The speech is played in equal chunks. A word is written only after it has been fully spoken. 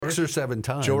6 or 7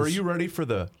 times. Joe, are you ready for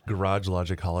the Garage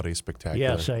Logic Holiday Spectacular?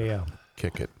 Yes, I am.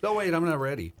 Kick it. No, wait, I'm not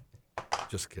ready.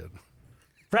 Just kidding.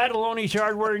 Fratelloni's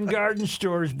Hardware and Garden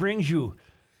Stores brings you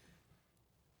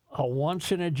a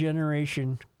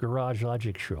once-in-a-generation Garage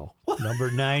Logic show,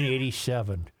 number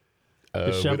 987,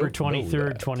 December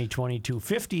 23rd, 2022.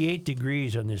 58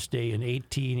 degrees on this day in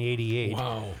 1888.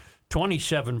 Wow.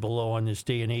 27 below on this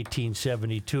day in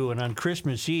 1872. And on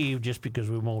Christmas Eve, just because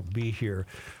we won't be here,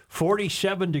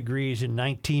 47 degrees in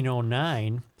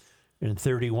 1909 and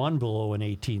 31 below in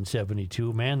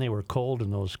 1872. Man, they were cold in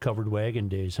those covered wagon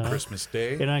days, huh? Christmas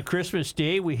Day. And on Christmas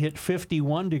Day, we hit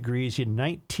 51 degrees in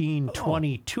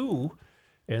 1922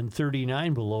 and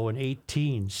 39 below in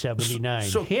 1879.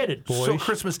 Hit it, boys. So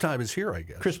Christmas time is here, I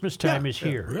guess. Christmas time is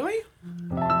here. Really?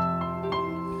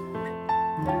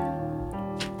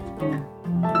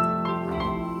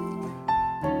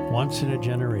 Once in a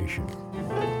generation.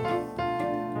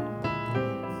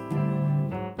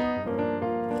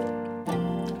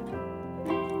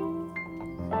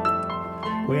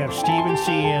 We have Stephen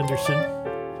C. Anderson,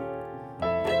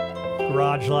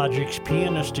 Garage Logic's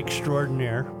pianist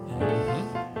extraordinaire.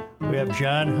 We have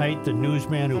John Haidt, the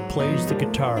newsman who plays the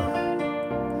guitar.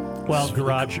 Well,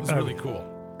 garage It's really cool.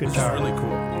 guitar. It's really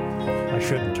cool. I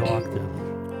shouldn't talk then.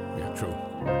 Yeah, true.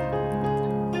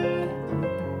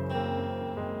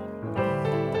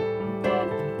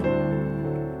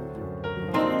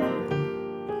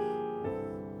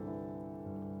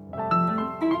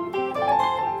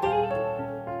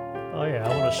 Oh yeah,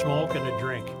 I want to smoke and a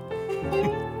drink.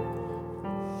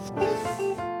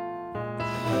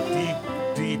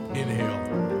 Deep inhale.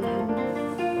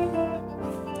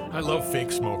 I love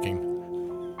fake smoking.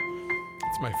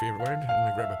 It's my favorite. Where I'm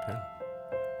gonna grab a pen.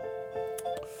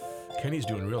 Kenny's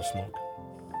doing real smoke.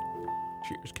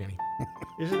 Cheers, Kenny.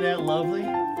 Isn't that lovely?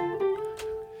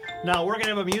 Now we're gonna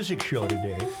have a music show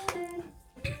today.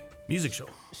 Music show.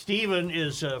 Stephen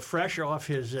is fresh off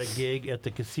his gig at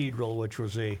the Cathedral, which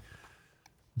was a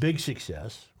big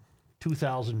success.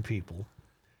 2,000 people.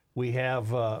 We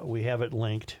have it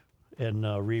linked, and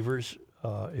Reavers,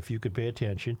 if you could pay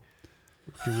attention,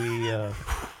 do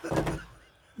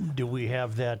we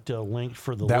have that linked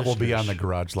for the That will be on the listeners?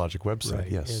 Garage Logic website,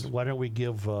 Right. yes. And why don't we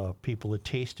give people a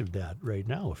taste of that right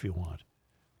now, if you want?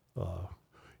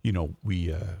 You know,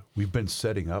 we've been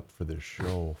setting up for this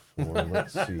show for,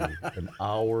 let's see, an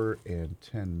hour and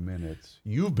 10 minutes.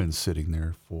 You've been sitting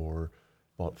there for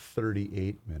about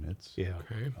 38 minutes. Yeah.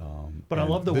 Okay. But I And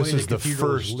love the way this is the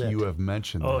cathedral is first lit. you have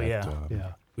mentioned Oh, that. yeah.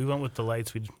 Yeah. We went with the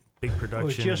lights. We did big production. It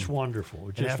was just and- wonderful. It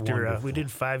was and just after wonderful. we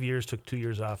did 5 years, took 2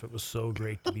 years off. It was so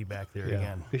great to be back there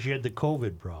again. Because you had the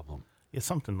COVID problem. Yeah,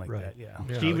 something like Right. that. Yeah.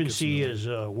 Yeah, Stephen that C. gets is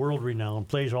world renowned,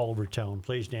 plays all over town,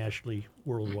 plays nationally,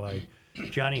 worldwide.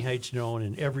 Johnny Haidt's known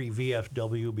in every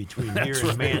VFW between here and There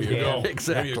you go. Mandel.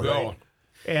 Exactly. There you go.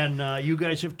 And you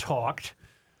guys have talked.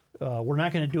 We're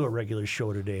not going to do a regular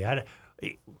show today.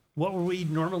 What would we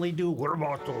normally do? What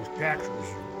about those taxes?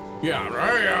 Yeah,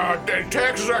 right. The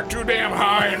taxes are too damn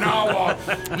high, and now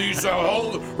these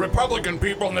whole Republican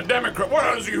people and the Democrat.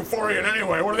 What is euphoria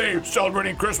anyway? What are they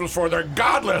celebrating Christmas for? They're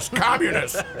godless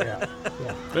communists.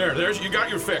 There's you got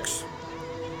your fix.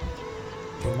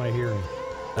 What am I hearing?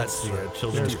 That's the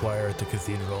children's choir at the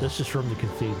cathedral. This is from the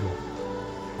cathedral.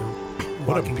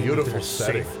 What a Walking in with beautiful their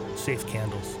setting. Safe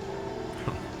candles.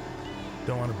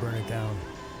 Don't want to burn it down.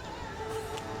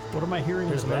 What am I hearing?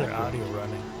 There's in the another background? audio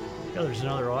running. Yeah, there's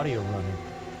another audio running.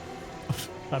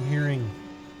 I'm hearing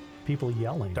people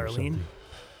yelling. or Darlene?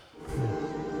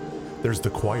 something. There's the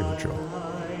choir, Joe.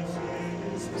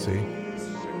 See?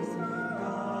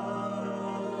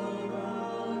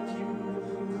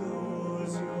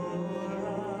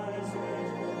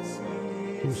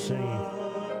 Who's singing?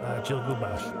 Jill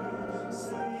Gubash.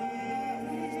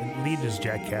 The lead is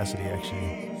Jack Cassidy,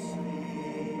 actually.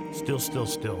 Still, still,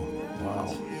 still.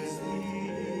 Wow.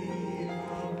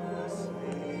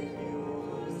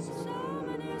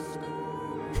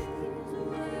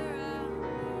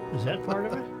 Is that part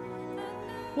of it?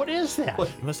 What is that? You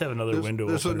must have another window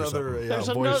There's open or another something. There's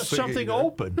voice another, singing something there.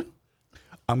 open.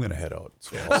 I'm going to head out.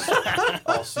 So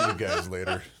I'll see you guys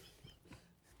later.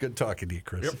 Good talking to you,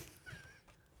 Chris.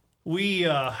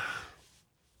 Yep.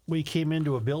 We came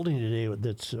into a building today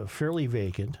that's fairly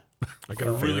vacant. I got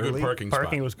a really good parking spot.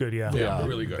 Parking was good, yeah. Yeah,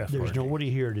 really good. There's nobody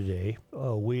here today.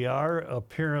 We are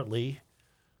apparently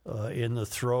in the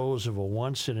throes of a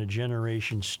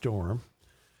once-in-a-generation storm,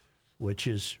 which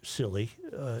is silly.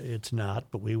 It's not,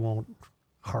 but we won't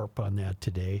harp on that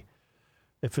today.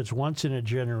 If it's once in a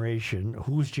generation,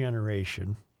 whose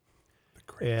generation?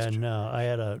 And I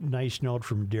had a nice note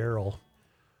from Daryl,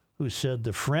 who said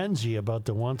the frenzy about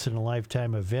the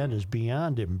once-in-a-lifetime event is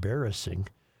beyond embarrassing.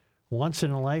 Once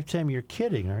in a lifetime? You're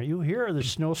kidding, aren't you? Here are the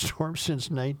snowstorms since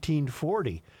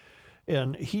 1940.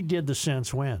 And he did the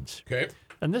since whens. Okay.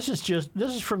 And this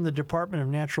is from the Department of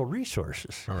Natural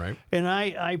Resources. All right. And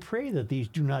I pray that these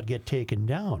do not get taken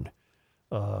down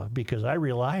because I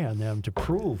rely on them to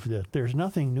prove that there's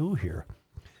nothing new here.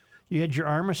 You had your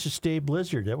Armistice Day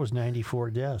blizzard. That was 94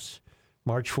 deaths.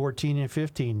 March 14 and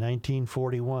 15,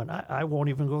 1941. I won't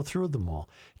even go through them all.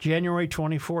 January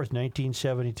 24th,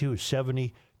 1972,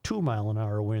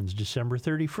 72-mile-an-hour winds. December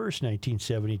 31st,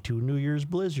 1972, New Year's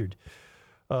blizzard.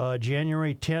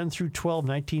 January 10 through 12,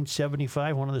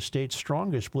 1975, one of the state's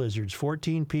strongest blizzards.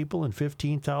 14 people and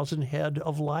 15,000 head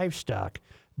of livestock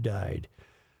died.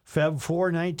 Feb 4,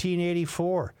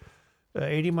 1984,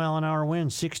 80-mile-an-hour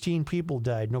winds, 16 people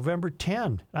died. November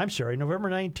 19,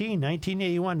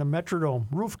 1981, the Metrodome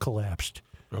roof collapsed,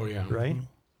 Oh, yeah. right?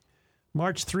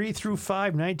 March 3 through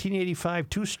 5, 1985,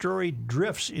 two-story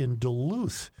drifts in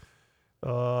Duluth.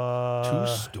 2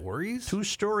 stories?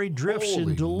 Two-story drifts Holy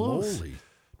in Duluth. moly.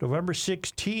 November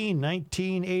 16,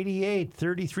 1988,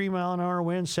 33-mile-an-hour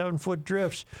winds, 7-foot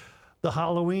drifts. The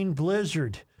Halloween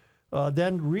blizzard.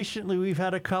 Then recently we've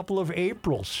had a couple of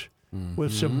Aprils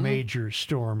with some major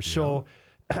storms. So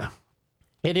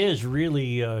it is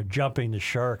really jumping the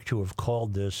shark to have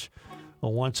called this a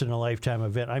once-in-a-lifetime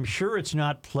event. I'm sure it's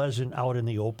not pleasant out in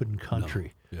the open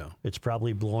country. Yeah. It's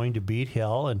probably blowing to beat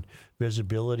hell, and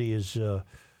visibility is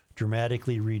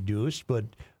dramatically reduced, but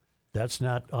that's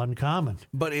not uncommon.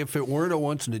 But if it weren't a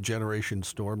once-in-a-generation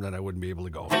storm, then I wouldn't be able to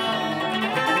go.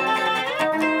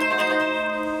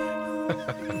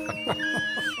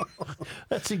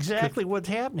 That's exactly what's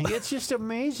happening. It's just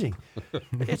amazing.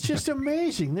 It's just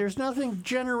amazing. There's nothing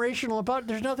generational about it.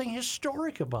 There's nothing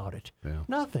historic about it. Yeah.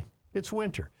 Nothing. It's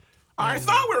winter. I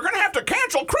thought we were going to have to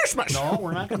cancel Christmas. No,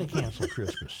 we're not going to cancel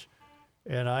Christmas.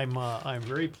 And I'm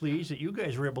very pleased that you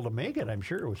guys were able to make it. I'm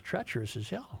sure it was treacherous as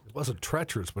hell. It wasn't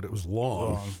treacherous, but it was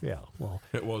long. Yeah, well.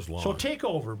 It was long. So take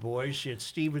over, boys. It's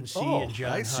Stephen C. Oh, and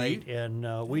John I see. Height,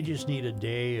 and we just need a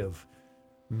day of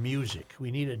music.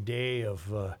 We need a day of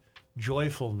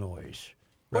joyful noise.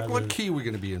 What key are we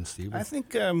going to be in, Steve? I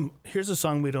think here's a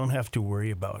song we don't have to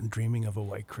worry about. "Dreaming of a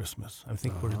White Christmas." I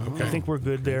think we're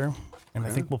good there, and I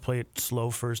think we'll play it slow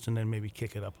first, and then maybe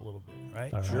kick it up a little bit.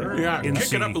 Right? Sure. Yeah, In kick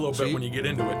C. it up a little bit See? when you get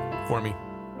into it for me.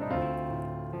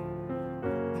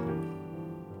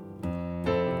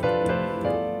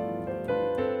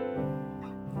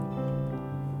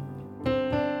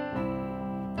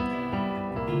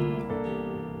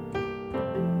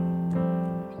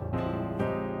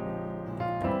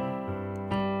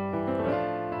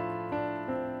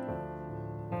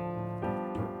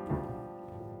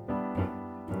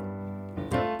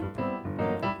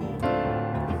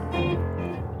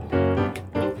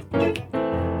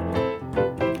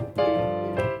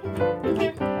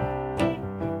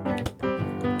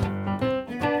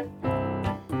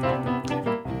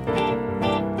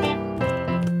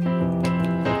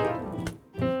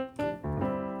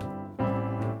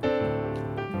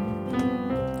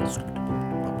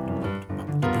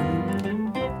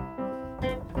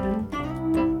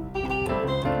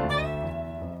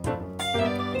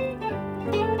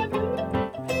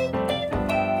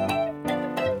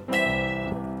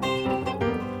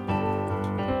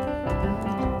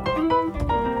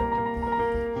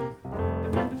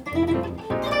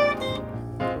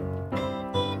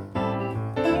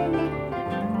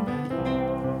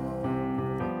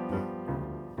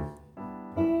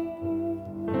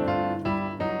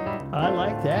 I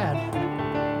like that.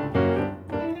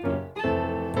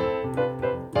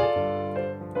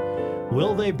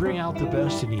 Will they bring out the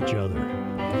best in each other?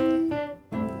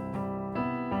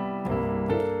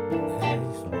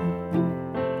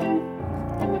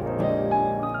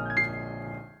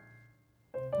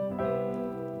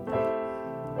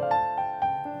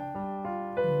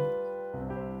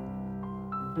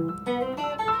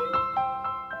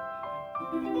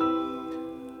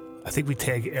 I think we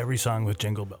tag every song with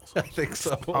Jingle Bells. I think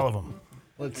so. All of them.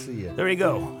 Let's see it. There you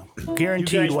go. You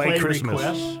Guaranteed guys White play Christmas.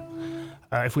 requests?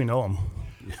 If we know them.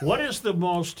 What is the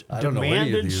most I don't know any of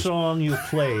demanded these. song you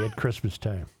play at Christmas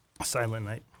time? Silent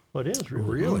Night. What is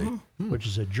really? Really? Which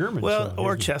is a German Well, song.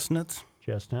 or isn't it? Chestnuts.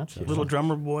 Chestnuts. yeah. Little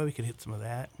Drummer Boy. We could hit some of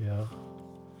that. Yeah.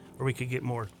 Or we could get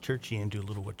more churchy and do a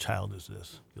little "What Child Is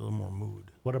This?" Get a little more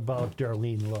mood. What about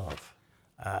Darlene Love?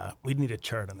 We'd need a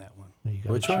chart on that one. You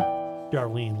got Which a one?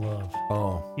 Darlene Love.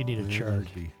 Oh. You need a chart.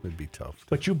 It'd be tough.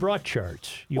 But you brought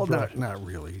charts. You Well, brought. not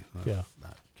really. Yeah.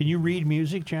 Can you read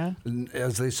music, John?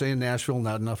 As they say in Nashville,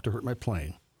 not enough to hurt my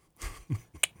playing.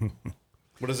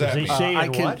 What does They that mean? say I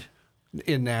in can- what?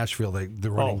 In Nashville,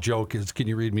 the running Oh. joke is, can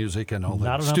you read music? And all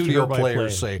Not the enough to studio hurt my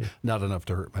players playing. say, not enough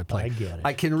to hurt my playing. I get it.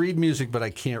 I can read music, but I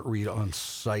can't read on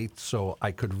site, so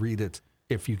I could read it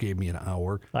if you gave me an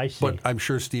hour. I see. But I'm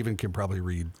sure Stephen can probably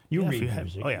read. You Yeah, if read you have-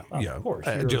 music. oh, yeah. Of course.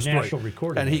 uh, You're just a national right.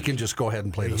 recording. And he artist. can just go ahead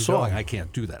and play the song. I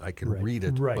can't do that. I can read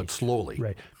it, Right. but slowly.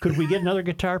 Right. Could we get another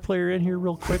guitar player in here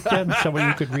real quick then? Someone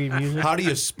who could read music? How do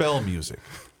you spell music?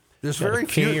 There's Got a very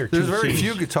K few. or There's two very Cs?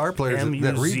 few guitar players that read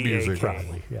M-U-Z-A-K. music.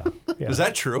 Probably, yeah. yeah. Is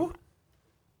that true?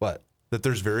 But That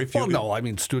there's very few. well, no, I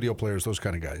mean studio players, those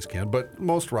kind of guys can, but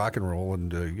most rock and roll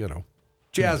and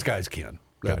jazz guys can.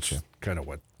 That's Gotcha. kind of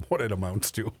what it amounts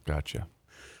to. Gotcha.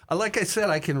 Like I said,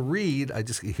 I can read.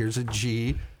 Here's a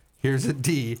G, here's a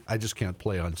D. I just can't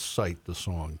play on sight the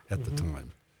song at the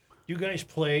time. You guys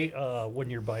play when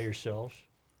you're by yourselves?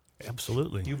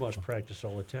 Absolutely. You must practice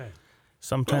all the time.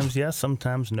 Sometimes yes,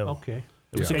 sometimes no. Okay.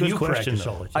 It's a And good you question, practice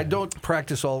though. all the time. I don't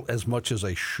practice as much as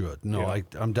I should. No,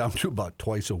 I'm down to about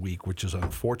twice a week, which is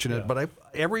unfortunate. But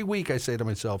every week I say to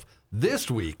myself, this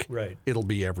week Right. it'll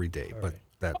be every day. But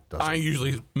that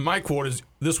doesn't. My quote is,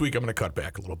 this week I'm going to cut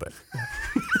back a little bit.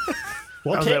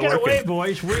 Well, How's take that it away, working?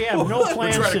 boys. We have no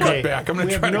plans try to cut today. back. I'm gonna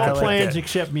we have try to no cut back. plans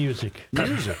except music.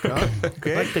 Music, huh?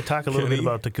 I'd like to talk a little bit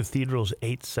about the cathedral's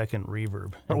 8-second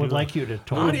reverb. I would like you to How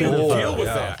talk do a you bit about deal with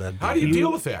yeah, that? How do you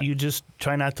deal with that? You just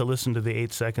try not to listen to the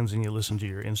 8 seconds and you listen to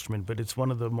your instrument, but it's one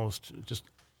of the most, just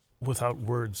without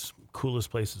words,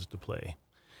 coolest places to play.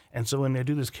 And so when they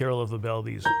do this Carol of the Bell,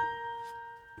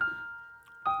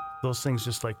 those things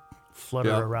just like flutter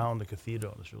Yeah. around the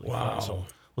cathedral. It's really fun. So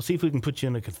we'll see if we can put you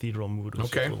in a cathedral mood with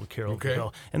Okay. a little Carol of Okay. the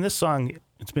Bell. And this song,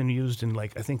 it's been used in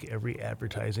like, I think every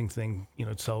advertising thing. You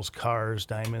know, it sells cars,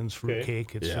 diamonds,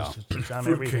 fruitcake. It's Yeah. just, it's on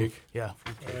everything. Fruitcake. Yeah,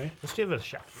 fruitcake. right. Let's give it a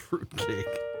shot. Fruitcake.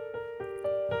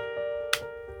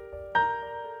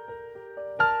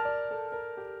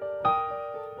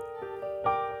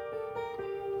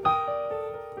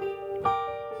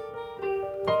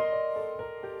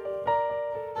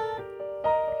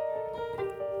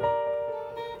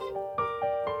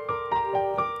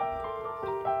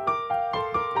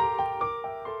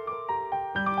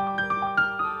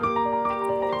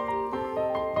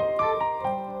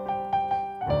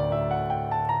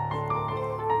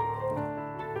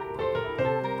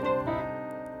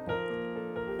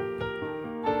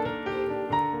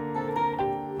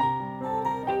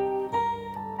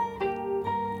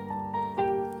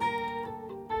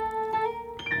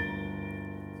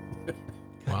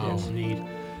 That's neat.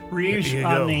 Reeves, There you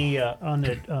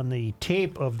on the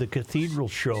tape of the cathedral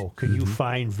show, can you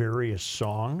find various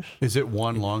songs? Is it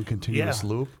one long continuous Yeah.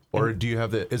 loop, or do you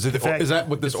have the? Is it? In fact, Is that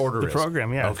what this order the is?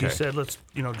 program? Yeah. If Okay. you said let's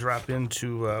drop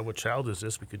into what child is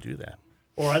this, we could do that.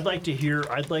 Or I'd like to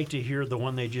hear the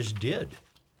one they just did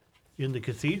in the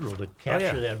cathedral to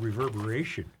capture that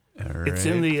reverberation. All It's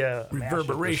in right. the mashup or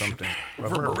Reverberation. something.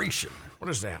 Reverberation. What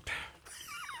is that?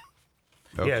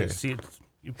 Okay. Yeah. See,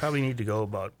 you probably need to go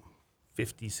about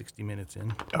 50, 60 minutes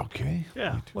in. Okay.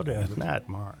 Yeah, whatever. It's not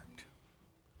marked.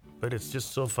 But it's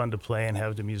just so fun to play and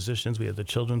have the musicians. We have the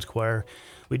children's choir.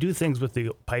 We do things with the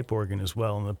pipe organ as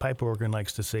well. And the pipe organ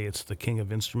likes to say it's the king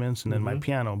of instruments. And then my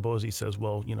piano, Bosie, says,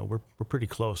 well, we're pretty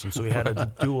close. And so we had a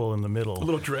duel in the middle. A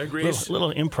little drag race?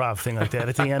 Little improv thing like that.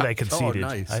 At the end, I conceded.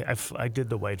 nice. I did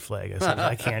the white flag. I said,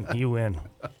 I can't. You win.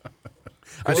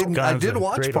 I Gon's did a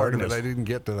watch great part of it. organist. I didn't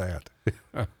get to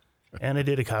that. And I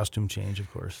did a costume change, of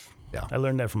course. Yeah. I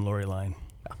learned that from Lori Line.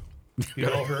 You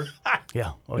know her?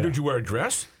 Yeah. Oh, yeah. Did you wear a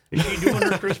dress? Is she doing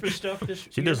her Christmas stuff this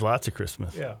She year? does lots of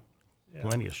Christmas. Yeah.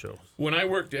 Plenty of shows. When I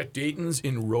worked at Dayton's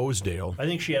in Rosedale, I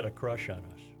think she had a crush on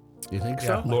us. You think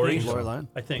so? Lori? Lori Line?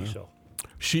 I think so.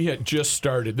 she had just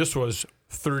started. This was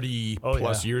 30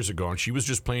 plus yeah. years ago, and she was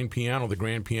just playing piano, the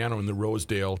grand piano in the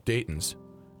Rosedale Dayton's.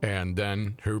 And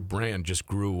then her brand just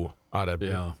grew out of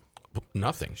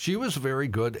nothing. She was very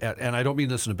good at, and I don't mean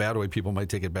this in a bad way, people might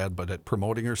take it bad, but at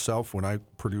promoting herself. When I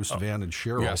produced Van and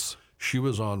Cheryl, Yes. she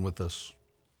was on with us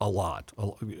a lot,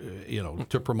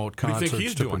 to promote do you concerts. think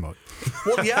he's to doing? promote.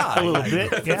 Well, yeah. A little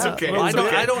bit. That's yeah, okay. a little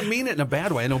I bit. don't mean it in a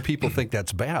bad way. I know people think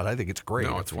that's bad. I think it's great.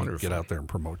 No, it's if you wonderful. Get out there and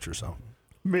promote yourself.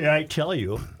 May I tell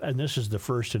you, and this is the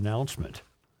first announcement,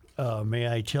 may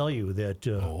I tell you that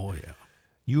Oh, yeah.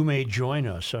 you may join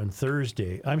us on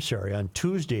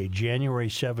Tuesday, January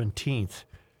 17th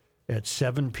at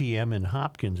 7 p.m. in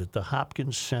Hopkins at the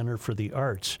Hopkins Center for the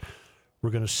Arts. We're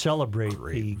going to celebrate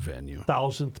the venue.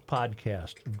 1,000th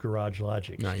podcast of Garage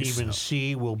Logic. Nice. Stephen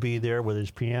C. will be there with his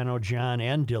piano, John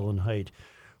and Dylan Height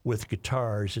with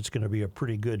guitars. It's going to be a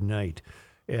pretty good night.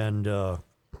 And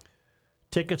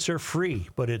tickets are free,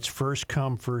 but it's first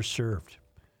come, first served.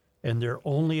 And they're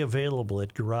only available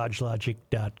at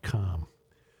garagelogic.com.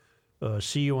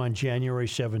 See you on January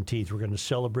 17th. We're going to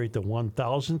celebrate the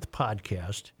 1,000th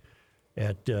podcast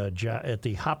at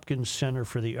the Hopkins Center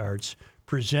for the Arts,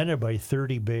 presented by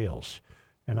 30 Bales.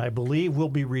 And I believe we'll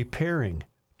be repairing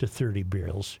to 30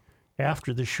 Bales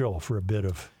after the show for a bit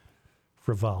of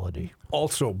frivolity.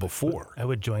 Also before. I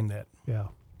would join that. Yeah.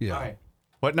 Yeah.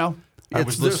 What now? I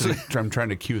was listening. I'm trying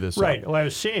to cue this Right. up. Well, I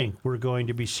was saying we're going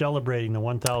to be celebrating the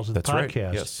 1,000th That's podcast.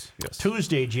 right. Yes.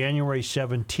 Tuesday, January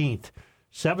 17th,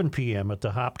 7 p.m. at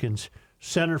the Hopkins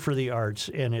Center for the Arts.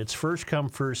 And it's first come,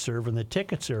 first serve, and the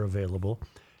tickets are available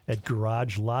at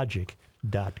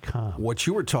garagelogic.com. What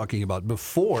you were talking about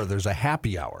before, there's a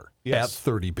happy hour Yes. at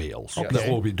 30 Bales Okay. that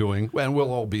we'll be doing, and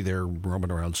we'll all be there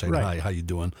roaming around saying, Right. hi, how you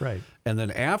doing? Right. And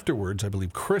then afterwards, I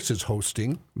believe Chris is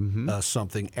hosting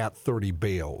something at 30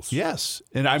 Bales. Yes.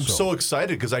 And I'm so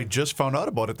excited because I just found out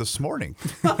about it this morning.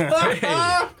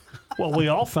 Well, we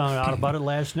all found out about it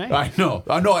last night. I know.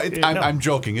 I'm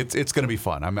joking. It's going to be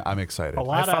fun. I'm excited.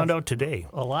 I found out today.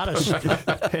 A lot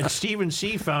of and Stephen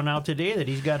C. found out today that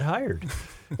he's got hired,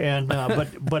 and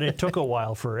but it took a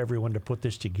while for everyone to put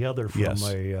this together from Yes.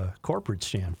 a corporate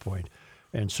standpoint,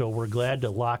 and so we're glad to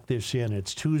lock this in.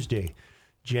 It's Tuesday,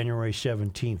 January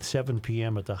 17th, 7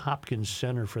 p.m. at the Hopkins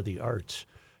Center for the Arts.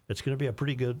 It's going to be a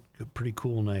pretty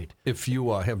cool night. If you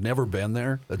have never been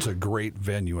there, it's a great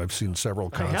venue. I've seen several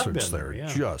I have concerts been there. there,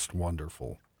 yeah. Just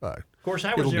wonderful. Of course,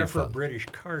 I was It'll there be for a fun. British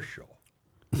car show.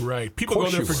 Right. People go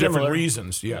course there you for would. different Similar.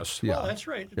 reasons. Yes. Yeah. Well, that's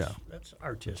right. That's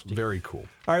artistic. Very cool.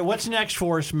 All right, what's next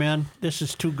for us, men? This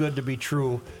is too good to be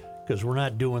true because we're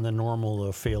not doing the normal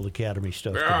failed academy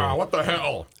stuff Yeah. today. What the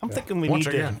hell? I'm thinking we Once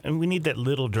need again. that, and we need that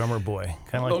little drummer boy,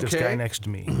 kind of like this Okay. guy next to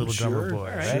me, little drummer boy.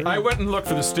 All right. Right? I went and looked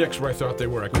for the sticks where I thought they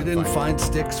were. I We couldn't didn't find find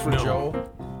sticks for No. Joe. them.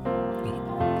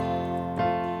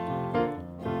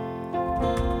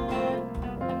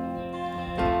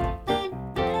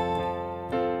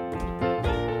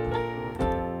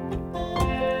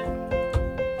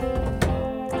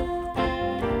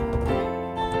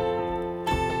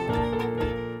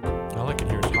 All I can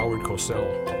hear is Howard Cosell.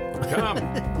 Come.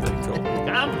 There you go.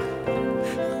 Come.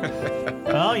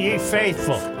 Oh, ye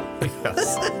faithful.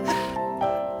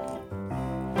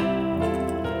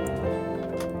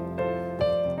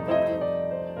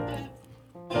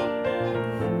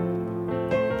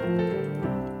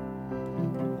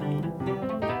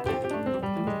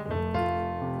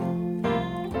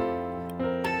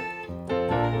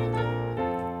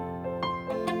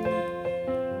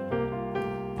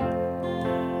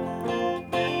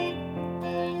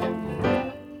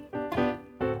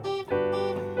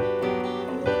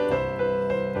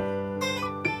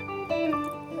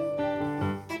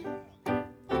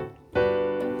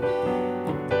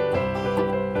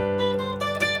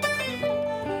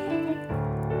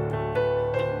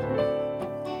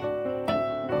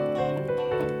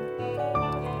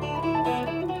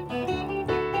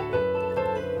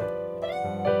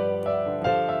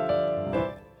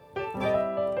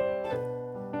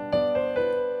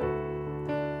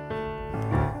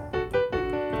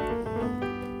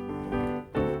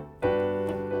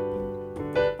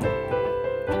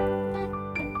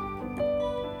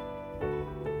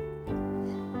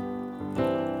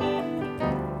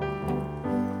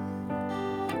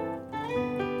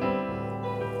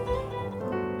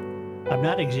 I'm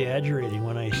not exaggerating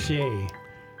when I say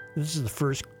this is the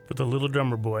first With the little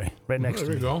drummer boy right next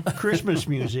There to you me. go. Christmas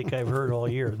music I've heard all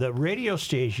year. The radio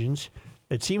stations,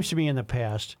 it seems to me in the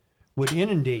past, would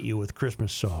inundate you with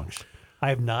Christmas songs. I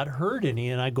have not heard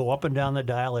any, and I go up and down the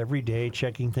dial every day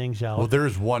checking things out. Well,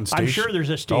 there's one station. I'm sure there's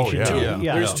a station yeah. too.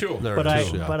 Yeah. There's two. There But it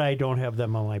is, yeah. I don't have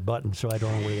them on my button, so I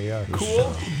don't know where they are.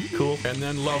 Cool. Cool. And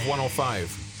then Love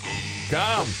 105.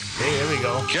 Come. Hey, there we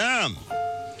go. Come.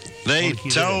 They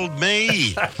told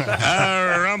me.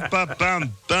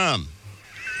 Bum.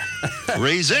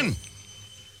 Reason?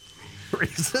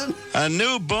 Reason? A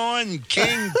newborn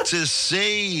king to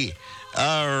see.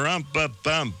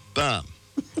 Bum.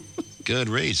 Good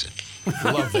reason.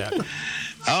 Love that.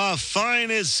 Our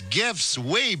finest gifts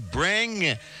we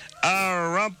bring.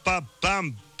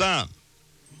 Bum.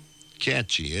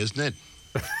 Catchy, isn't it?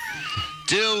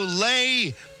 To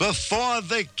lay before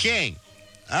the king.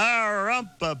 Bum.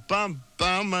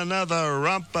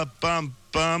 Another bum.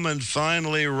 And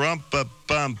finally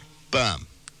bum.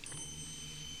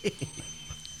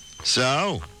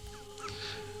 So,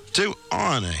 to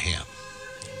honor him,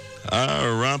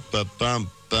 bum.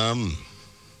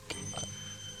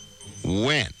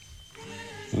 When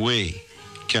we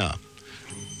come.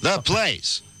 The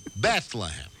place,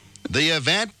 Bethlehem. The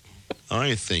event,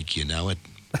 I think you know it.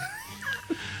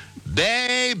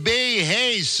 Baby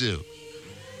Jesus.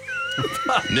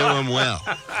 Knew him well.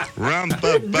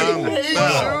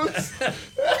 Rum-pa-bum-bum.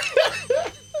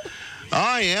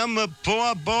 I am a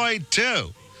poor boy,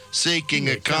 too, seeking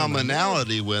a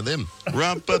commonality with him.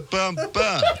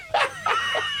 Rum-pa-bum-bum.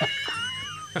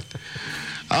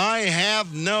 I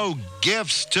have no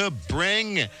gifts to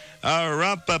bring.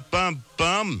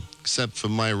 Rum-pa-bum-bum. Except for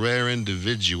my rare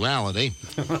individuality.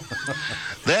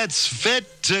 That's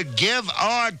fit to give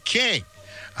our king.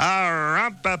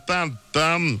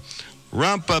 Rum-pa-bum-bum.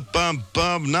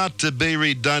 Rum-pa-bum-bum. Not to be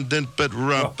redundant, but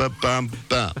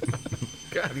rum-pa-bum-bum.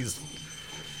 God, he's...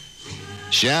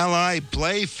 Shall I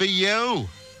play for you?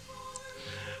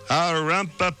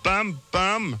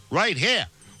 Rum-pa-bum-bum. Right here,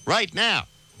 right now.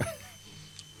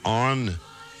 On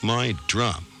my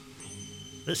drum.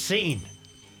 The scene.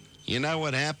 You know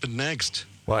what happened next?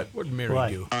 What? What married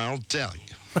What? you? I'll tell you.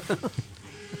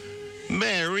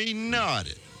 Mary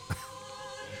nodded.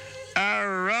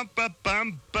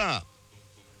 Rum-pa-bum-bum.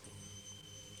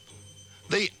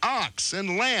 The ox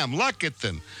and lamb, look at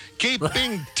them,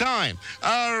 keeping time.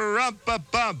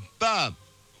 Rum-pa-bum-bum.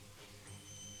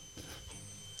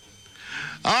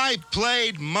 I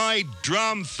played my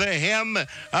drum for him.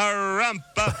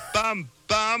 Rum-pa-bum-bum.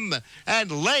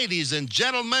 And ladies and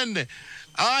gentlemen,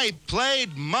 I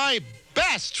played my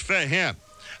best for him.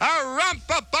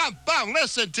 Rum-pa-bum-bum.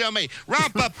 Listen to me.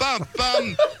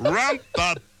 Rum-pa-bum-bum.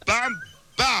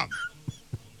 Rum-pa-bum-bum.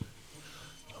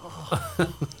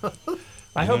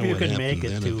 I hope you what can make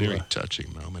happened it then? to. A very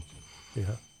touching moment.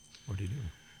 Yeah. What do you do?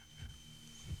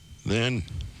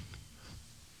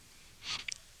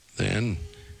 Then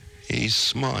he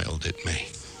smiled at me.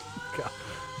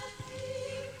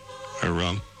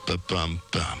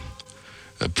 Rum-pa-bum-bum.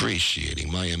 Appreciating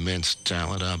my immense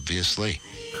talent, obviously.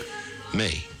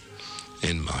 Me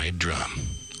and my drum.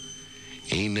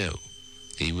 He knew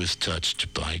he was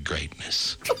touched by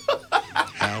greatness.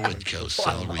 Howard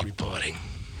Cosell reporting.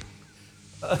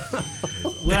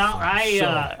 Well,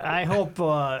 I hope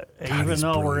even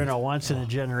though we're in a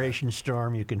once-in-a-generation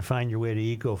storm, you can find your way to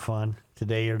EcoFun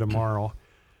today or tomorrow.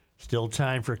 Still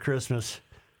time for Christmas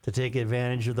to take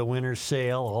advantage of the winter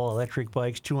sale. All electric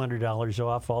bikes, $200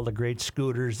 off. All the great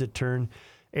scooters that turn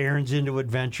errands into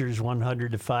adventures, $100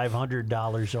 to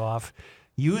 $500 off.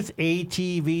 Youth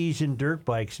ATVs and dirt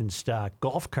bikes in stock.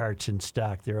 Golf carts in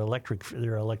stock. They're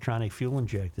electronic fuel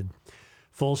injected.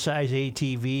 Full-size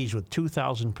ATVs with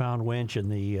 2,000-pound winch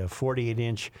and the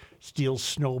 48-inch steel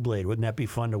snowblade. Wouldn't that be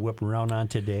fun to whip around on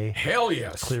today? Hell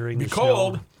yes. Clearing Be the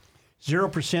cold. snow.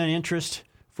 0% interest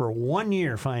for 1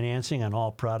 year financing on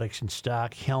all products in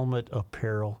stock, helmet,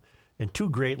 apparel, and 2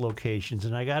 great locations.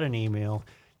 And I got an email.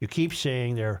 You keep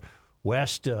saying they're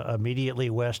west, immediately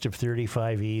west of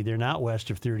 35E. They're not west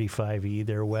of 35E.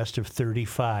 They're west of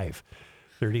 35.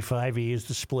 35E is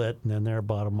the split, and then they're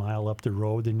about a mile up the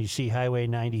road. Then you see Highway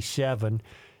 97.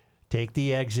 Take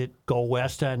the exit, go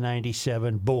west on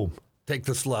 97, boom. Take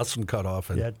the Slauson cut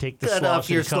off. And Yeah, take the cut off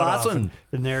your cut off, Slauson.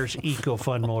 and there's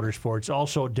EcoFun Motorsports,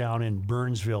 also down in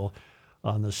Burnsville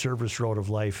on the Service Road of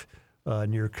Life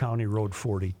near County Road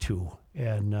 42.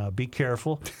 And be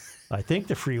careful. I think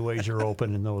the freeways are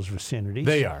open in those vicinities.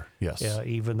 They are, yes.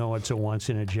 Even though it's a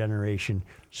once-in-a-generation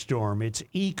storm. It's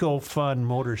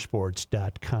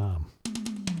ecofunmotorsports.com.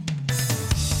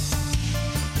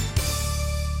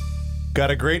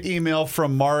 Got a great email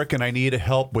from Mark, and I need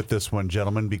help with this one,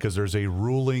 gentlemen, because there's a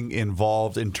ruling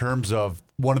involved in terms of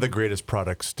one of the greatest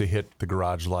products to hit the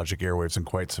Garage Logic airwaves in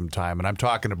quite some time, and I'm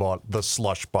talking about the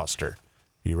Slush Buster.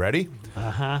 You ready?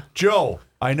 Uh-huh. Joe,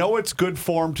 I know it's good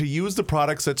form to use the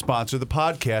products that sponsor the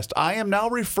podcast. I am now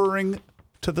referring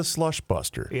to the Slush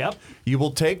Buster. Yep. You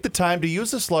will take the time to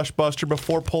use the Slush Buster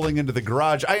before pulling into the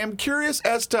garage. I am curious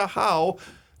as to how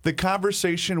the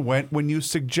conversation went when you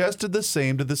suggested the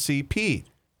same to the CP.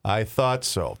 I thought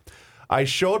so. I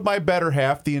showed my better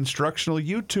half the instructional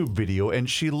YouTube video, and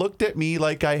she looked at me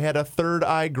like I had a third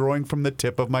eye growing from the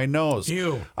tip of my nose.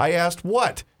 Ew. I asked,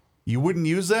 what? You wouldn't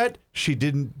use that? She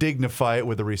didn't dignify it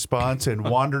with a response and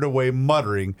wandered away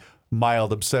muttering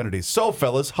mild obscenities. So,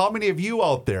 fellas, how many of you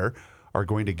out there are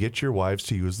going to get your wives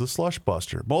to use the Slush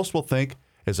Buster? Most will think,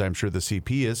 as I'm sure the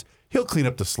CP is, he'll clean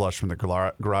up the slush from the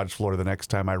garage floor the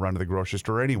next time I run to the grocery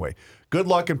store anyway. Good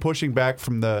luck in pushing back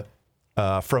from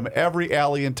every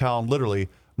alley in town. Literally,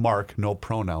 Mark, no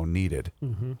pronoun needed.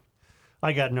 Mm-hmm.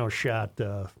 I got no shot.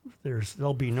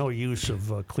 There'll be no use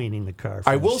of cleaning the car.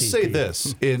 I will say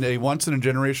this, in a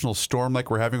once-in-a-generational storm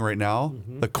like we're having right now,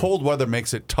 the cold weather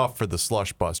makes it tough for the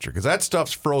Slush Buster because that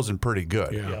stuff's frozen pretty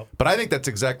good. Yeah. Yep. But I think that's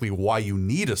exactly why you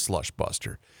need a Slush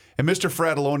Buster. And Mr.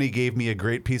 Fratelloni gave me a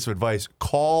great piece of advice.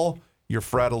 Call your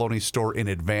Fratelloni store in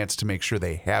advance to make sure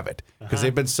they have it, because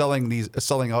they've been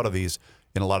selling out of these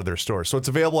in a lot of their stores. So it's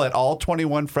available at all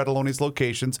 21 Fratelloni's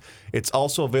locations. It's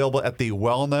also available at the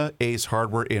Welna Ace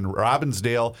Hardware in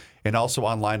Robbinsdale, and also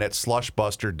online at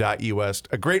slushbuster.us.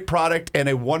 A great product and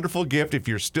a wonderful gift if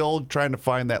you're still trying to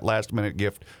find that last-minute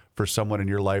gift for someone in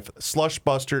your life.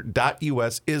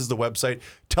 Slushbuster.us is the website.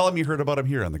 Tell them you heard about them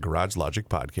here on the Garage Logic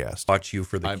podcast. Watch you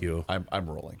for the cue. I'm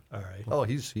rolling. All right, Oh,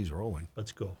 he's rolling.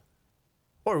 let's go.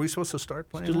 Oh, are we supposed to start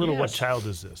playing? Just a little What Child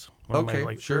Is This? One Okay, of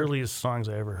my sure. earliest songs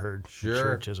I ever heard in Sure.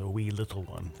 church as a wee little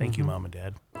one. Thank you, Mom and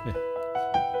Dad.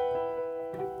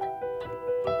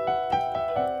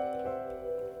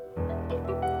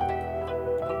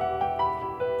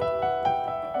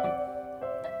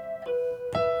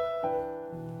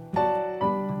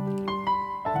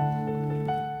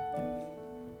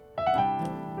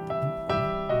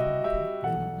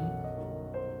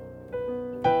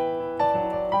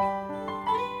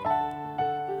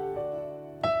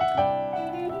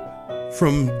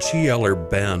 From GLer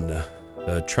Ben,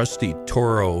 the trusty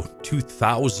Toro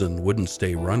 2000 wouldn't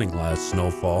stay running last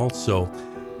snowfall, so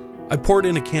I poured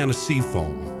in a can of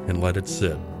Seafoam and let it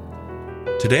sit.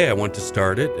 Today I went to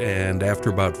start it, and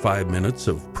after about 5 minutes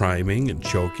of priming and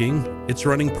choking, it's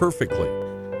running perfectly.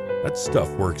 That stuff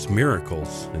works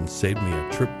miracles and saved me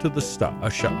a trip to the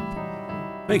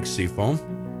shop. Thanks, Seafoam.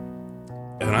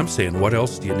 And I'm saying, what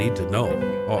else do you need to know?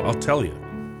 I'll tell you.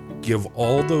 Give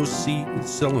all those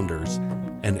cylinders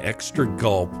an extra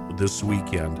gulp this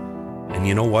weekend. And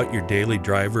you know what? Your daily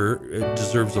driver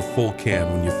deserves a full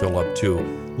can when you fill up too.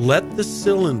 Let the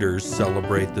cylinders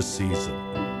celebrate the season.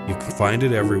 You can find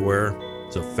it everywhere.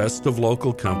 It's a festive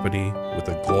local company with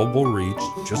a global reach,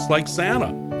 just like Santa.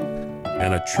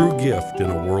 And a true gift in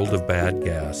a world of bad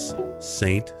gas.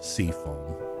 Saint Seafoam.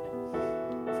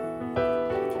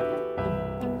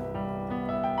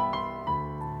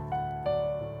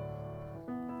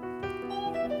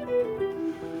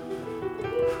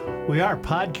 We are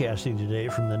podcasting today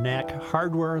from the Knack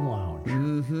Hardware and Lounge.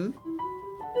 Mm-hmm.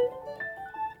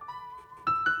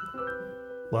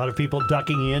 A lot of people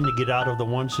ducking in to get out of the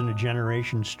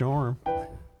once-in-a-generation storm.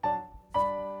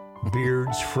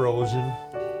 Beards frozen.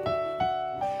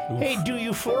 Hey, do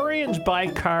euphorians buy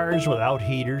cars without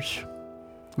heaters?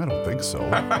 I don't think so.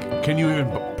 Can you even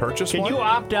purchase Can one? you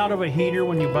opt out of a heater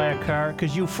when you buy a car?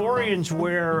 Because euphorians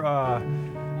wear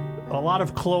a lot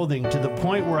of clothing to the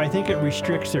point where I think it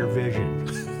restricts their vision.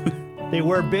 They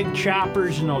wear big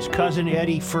choppers and those Cousin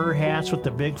Eddie fur hats with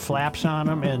the big flaps on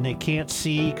them, and they can't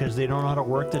see because they don't know how to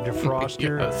work the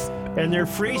defroster. Yes. And they're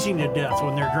freezing to death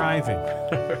when they're driving.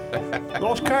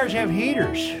 Those cars have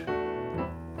heaters.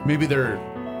 Maybe they're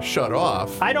shut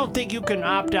off. I don't think you can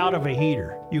opt out of a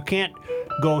heater. You can't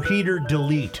go heater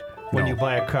delete when you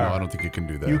buy a car. No, I don't think you can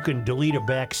do that. You can delete a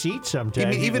back seat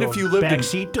sometimes. Even You if go you lived back in-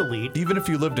 seat delete. Even if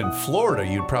you lived in Florida,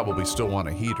 you'd probably still want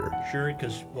a heater. Sure,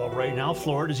 because right now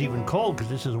Florida's even cold because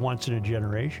this is once in a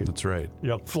generation. That's right. You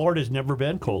know, Florida's never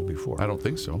been cold before. I don't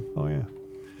think so. Oh yeah.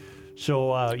 So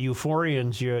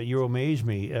euphorians, you amaze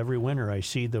me. Every winter I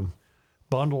see them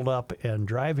bundled up and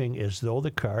driving as though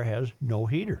the car has no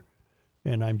heater,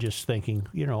 and I'm just thinking,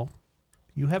 you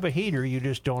have a heater, you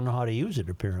just don't know how to use it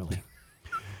apparently.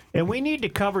 And we need to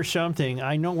cover something.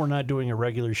 I know we're not doing a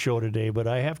regular show today, but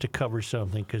I have to cover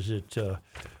something because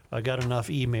I got enough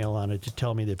email on it to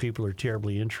tell me that people are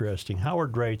terribly interesting.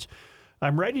 Howard writes,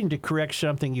 I'm writing to correct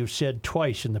something you've said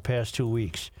twice in the past 2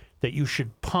 weeks, that you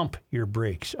should pump your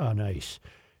brakes on ice.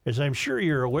 As I'm sure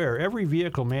you're aware, every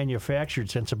vehicle manufactured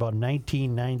since about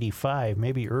 1995,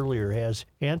 maybe earlier, has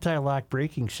anti-lock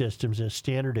braking systems as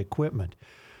standard equipment.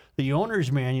 The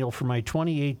owner's manual for my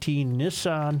 2018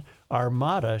 Nissan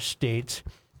Armada states,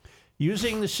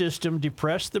 using the system,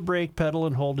 depress the brake pedal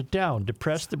and hold it down.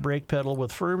 Depress the brake pedal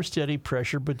with firm, steady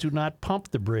pressure, but do not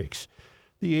pump the brakes.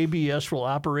 The ABS will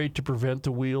operate to prevent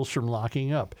the wheels from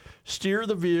locking up. Steer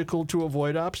the vehicle to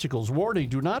avoid obstacles. Warning,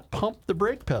 do not pump the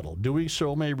brake pedal. Doing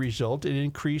so may result in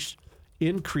increased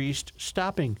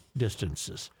stopping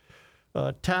distances.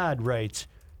 Todd writes,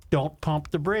 don't pump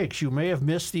the brakes. You may have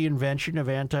missed the invention of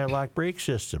anti-lock brake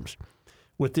systems.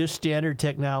 With this standard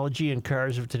technology in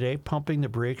cars of today, pumping the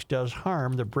brakes does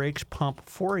harm. The brakes pump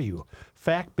for you.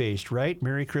 Fact-based, right?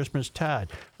 Merry Christmas,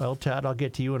 Todd. Well, Todd, I'll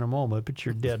get to you in a moment, but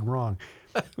you're dead wrong.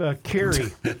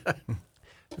 Carrie,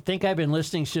 I think I've been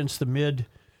listening since the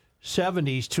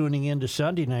mid-'70s, tuning into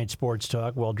Sunday Night Sports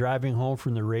Talk while driving home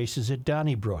from the races at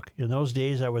Donnybrook. In those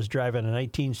days, I was driving a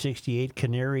 1968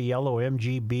 Canary Yellow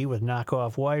MGB with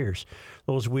knockoff wires.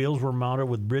 Those wheels were mounted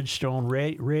with Bridgestone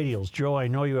radials. Joe, I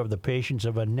know you have the patience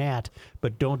of a gnat,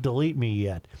 but don't delete me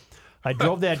yet. I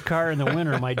drove that car in the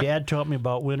winter. My dad taught me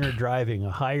about winter driving,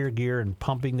 a higher gear and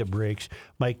pumping the brakes.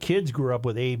 My kids grew up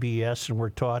with ABS and were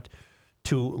taught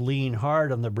to lean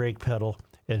hard on the brake pedal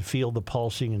and feel the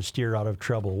pulsing and steer out of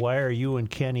trouble. Why are you and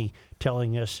Kenny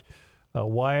telling us?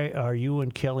 Why are you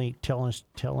and Kelly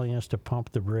telling us to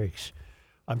pump the brakes?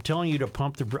 I'm telling you to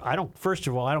pump the brakes. First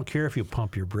of all, I don't care if you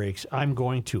pump your brakes. I'm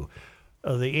going to.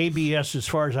 The ABS, as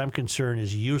far as I'm concerned,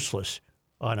 is useless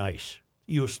on ice.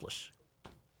 Useless.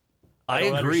 I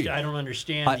agree. I don't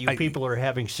understand you people are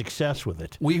having success with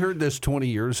it. We heard this 20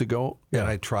 years ago, and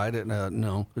I tried it, and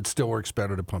no, it still works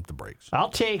better to pump the brakes. I'll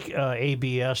take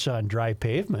ABS on dry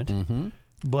pavement,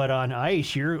 but on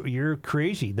ice, you're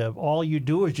crazy. All you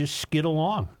do is just skid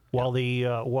along while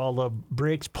the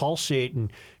brakes pulsate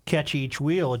and catch each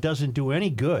wheel. It doesn't do any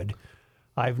good.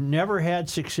 I've never had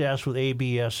success with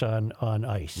ABS on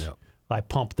ice. Yep. I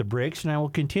pump the brakes, and I will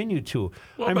continue to.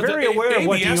 Well, I'm but very aware of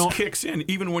what you know. ABS kicks in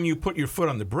even when you put your foot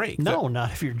on the brake. No,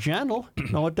 not if you're gentle.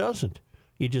 No, it doesn't.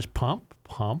 You just pump.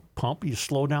 You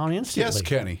slow down instantly. Yes,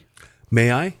 Kenny. May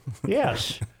I?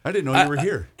 Yes. I didn't know you were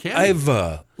here. I've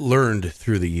learned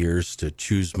through the years to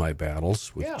choose my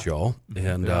battles with Joe,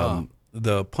 and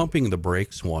the pumping the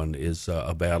brakes one is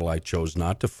a battle I chose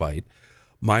not to fight.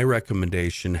 My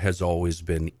recommendation has always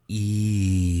been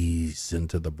ease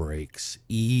into the brakes,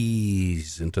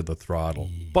 ease into the throttle.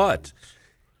 But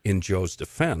in Joe's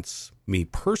defense, me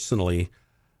personally,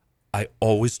 I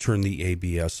always turn the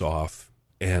ABS off,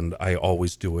 and I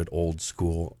always do it old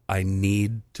school. I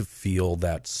need to feel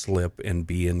that slip and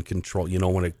be in control. You know,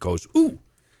 when it goes, ooh,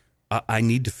 I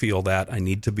need to feel that. I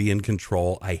need to be in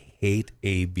control. I hate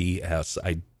ABS.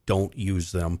 I don't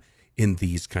use them in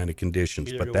these kind of conditions.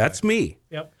 Neither but do that's I. me.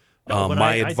 Yep. No, but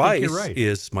my I think advice you're right.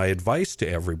 is my advice to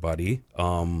everybody,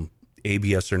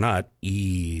 ABS or not,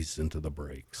 ease into the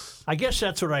brakes. I guess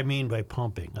that's what I mean by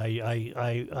pumping.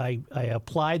 I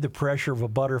apply the pressure of a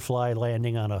butterfly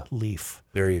landing on a leaf.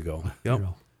 There you go. Yep.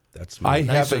 know. That's me. I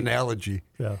Nice have analogy.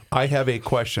 Yeah. I have a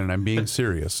question, and I'm being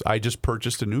serious. I just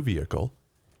purchased a new vehicle,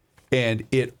 and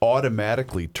it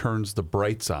automatically turns the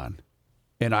brights on,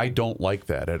 and I don't like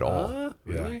that at all.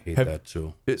 Yeah, I hate Have- that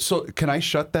too. So can I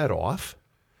shut that off?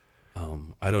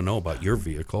 I don't know about your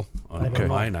vehicle. On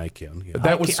mine, I can. Yeah.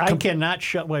 That was I cannot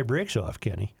shut my brakes off,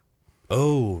 Kenny.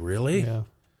 Oh, really? Yeah.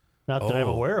 Not that I'm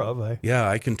aware of. Yeah,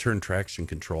 I can turn traction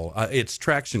control. It's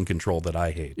traction control that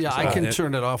I hate. Yeah, I can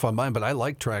turn it off on mine, but I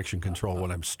like traction control when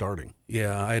I'm starting.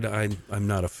 Yeah, I'm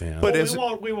not a fan. But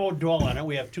we won't dwell on it.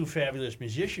 We have two fabulous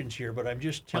musicians here, but I'm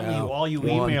just telling you, all you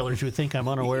emailers who think I'm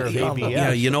unaware of ABS.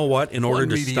 Yeah, you know what? In order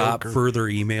to stop mediocre. further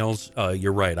emails,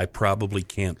 you're right. I probably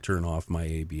can't turn off my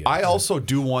ABS. I also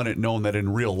do want it known that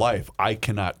in real life, I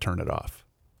cannot turn it off.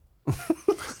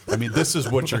 I mean, this is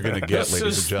what you're going to get,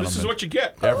 ladies and gentlemen. This is what you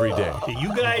get. Every day. Okay,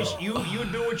 you guys, you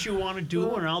do what you want to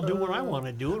do, and I'll do what I want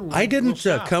to do. And I didn't we'll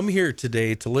stop. come here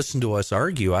today to listen to us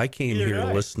argue. I came Neither here did to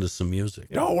I. listen to some music.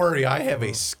 Don't worry, I have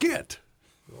a skit.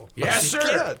 Yes, sir.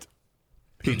 Skit.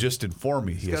 He just informed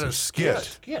me he has got a a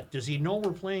skit. Yeah, does he know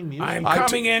we're playing music? I'm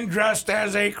coming in dressed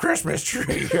as a Christmas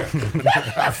tree.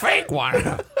 A fake one.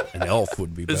 An elf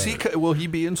would be better. Will he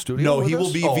be in studio? No, with he will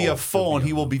us? be Oh, via he'll phone.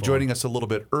 He will on be the joining us a little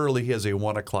bit early. He has a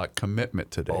 1 o'clock commitment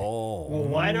today. Oh, Well,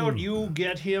 why don't you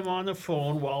get him on the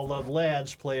phone while the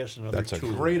lads play us another That's a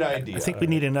tune? great idea. I think we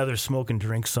need another smoke and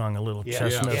drink song, a little Yeah.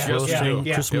 chestnuts Yeah. roasting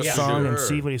Yeah. Christmas Yeah. song, and Sure.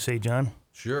 see what do you say, John?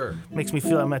 sure. Makes me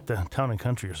feel I'm at the town and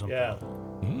country or something. Yeah.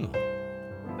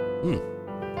 Oh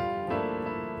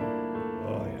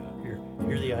yeah.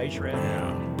 You're the ice rat.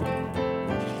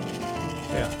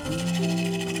 Yeah.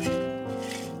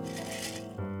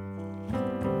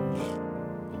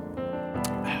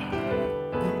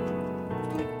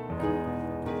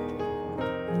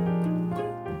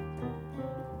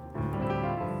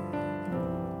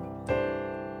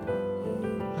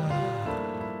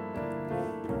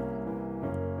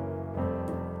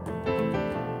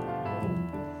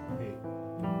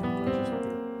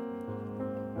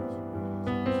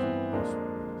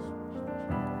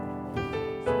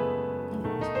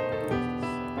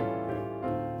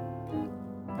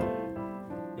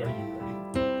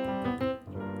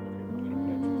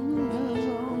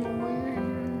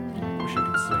 Wish I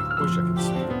could sing. Wish I could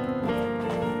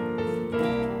sing.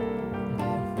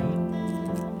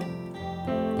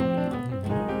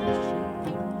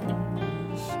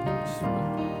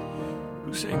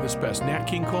 Who sang this best? Nat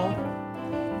King Cole?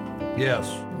 Yes.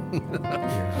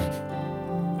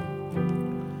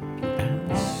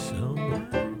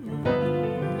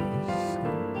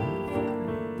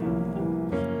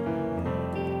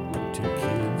 Two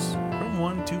kids from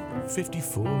 1 to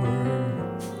 54.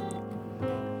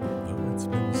 Well, it's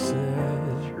been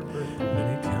said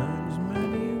many times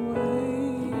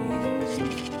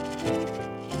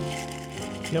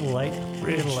Get a light.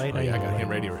 Get a light. Oh, yeah, I need a got him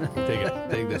light. ready. Take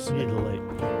it. Take this. Need a light.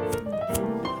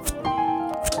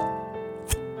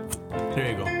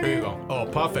 Here you go. Here you go. Oh,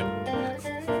 puff it.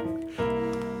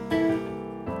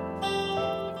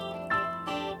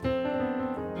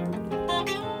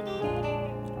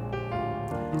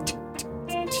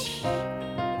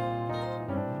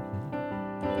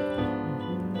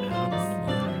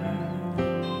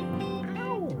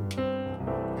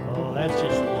 Oh, that's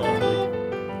just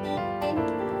lovely.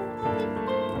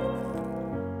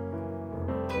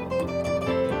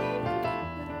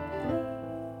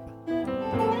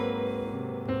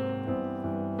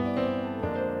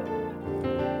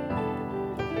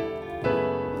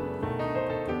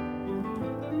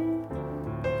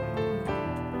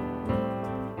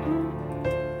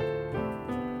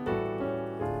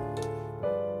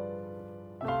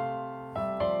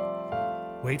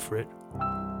 Wait for it.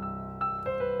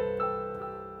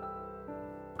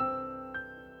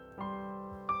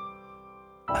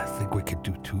 I think we could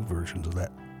do 2 versions of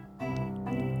that.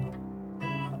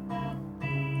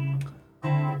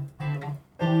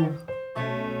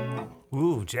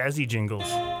 Ooh, jazzy jingles.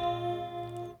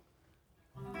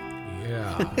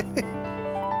 Yeah.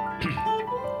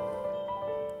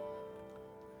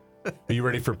 Are you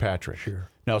ready for Patrick? Sure.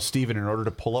 Now, Stephen, in order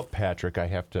to pull up Patrick, I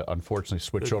have to unfortunately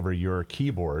switch over your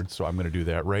keyboard, so I'm going to do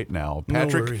that right now.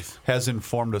 Patrick worries. has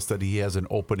informed us that he has an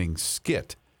opening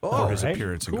skit for his right.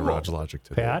 appearance in Garage Logic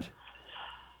today. Pat?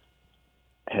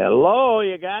 Hello,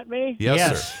 you got me?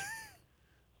 Yes, sir.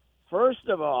 First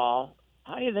of all,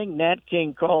 how do you think Nat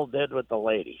King Cole did with the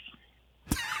ladies?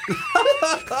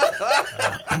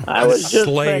 I was just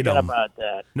Slayed thinking 'em. about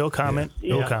that. No comment.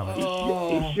 No Yeah. comment.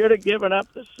 He should have given up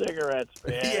the cigarettes,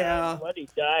 man. Yeah. What did he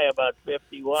die about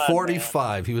 51?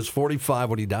 45. He was 45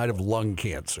 when he died of lung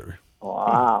cancer. Man.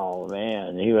 Wow,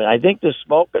 man. I think the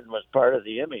smoking was part of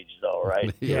the image, though,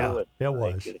 right? Yeah, it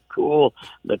was. The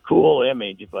cool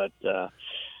image, but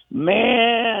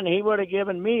man, he would have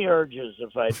given me urges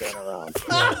if I'd been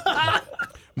around.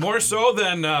 More so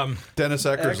than Dennis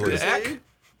Eckersley. Eck?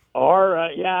 Or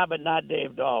yeah, but not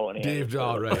Dave Dahl when he had Dave his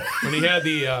Dahl, perm. right. When he had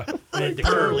the The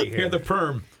curly he had the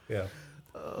perm.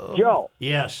 Joe,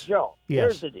 Yes. Joe, Yes.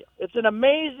 here's the deal. It's an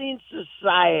amazing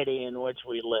society in which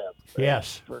we live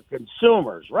Yes. for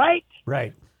consumers, right?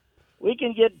 Right. We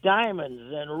can get diamonds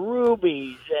and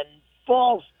rubies and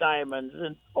false diamonds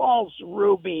and false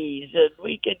rubies, and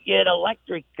we can get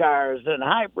electric cars and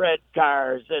hybrid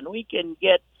cars, and we can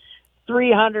get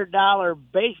 $300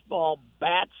 baseball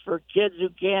bats for kids who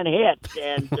can't hit,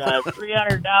 and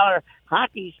 $300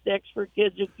 hockey sticks for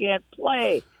kids who can't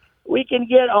play. We can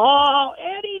get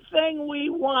anything we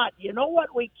want. You know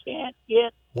what we can't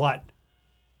get? What?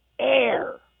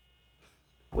 Air.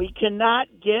 We cannot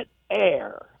get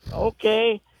air.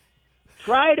 Okay?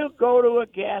 Try to go to a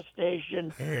gas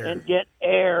station and get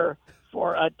air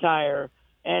for a tire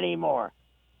anymore.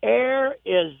 Air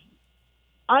is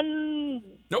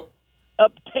Nope.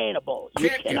 unobtainable. You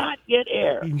Can't get it. cannot get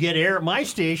air. You can get air at my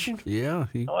station. Yeah.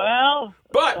 Well,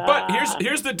 But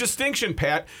here's the distinction,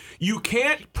 Pat. You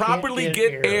can't properly get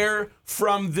get air. air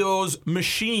from those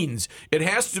machines. It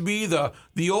has to be the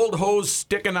old hose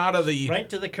sticking out of the Right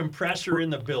to the compressor in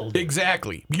the building.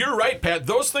 Exactly. You're right, Pat.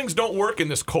 Those things don't work in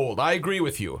this cold. I agree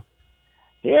with you.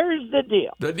 here's the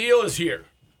deal. The deal is here.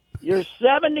 You're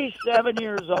 77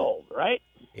 years old, right?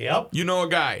 Yep. You know a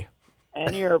guy.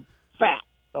 And you're fat,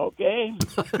 okay?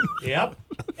 Yep.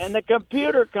 And the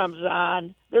computer comes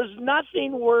on. There's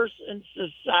nothing worse in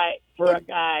society for a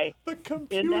guy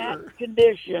in that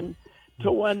condition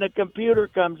to when the computer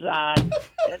comes on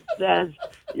and says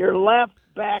your left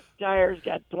back tire's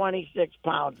got 26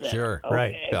 pounds in it. Sure. Okay?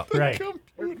 Right. Yeah. Right.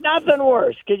 There's nothing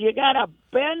worse because you got to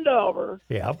bend over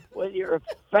Yep. with your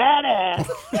fat ass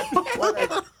when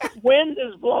the wind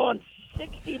is blowing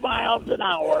 60 miles an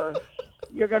hour.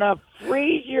 You're going to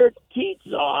freeze your teeth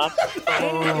off,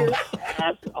 and your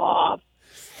ass off,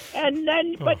 and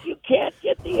then, but you can't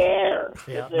get the air.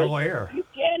 Yeah, There's- no air. You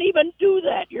can't even do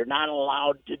that. You're not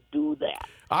allowed to do that.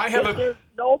 I have a There's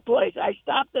no place. I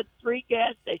stopped at 3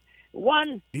 gas stations.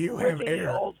 One, You have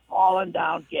air. old fallen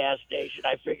down gas station.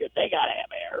 I figured they got to have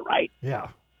air, right? Yeah.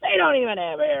 They don't even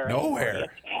have air. No anymore. air. You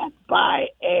can't buy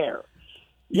air.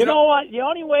 You know what? The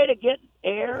only way to get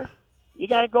air, you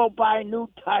got to go buy new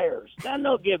tires. Then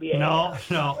they'll give you air. No.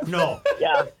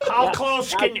 Yeah. How Yeah.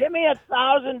 close Now, can you? give me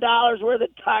 $1,000 worth of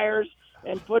tires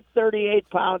and put 38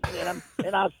 pounds in them,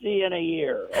 and I'll see you in a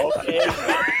year. Okay.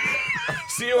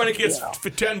 see you when it gets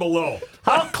 10 below.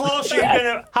 How close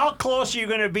are you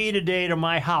gonna be today to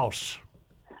my house?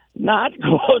 Not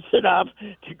close enough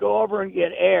to go over and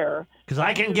get air. Because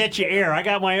I can get you air. I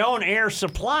got my own air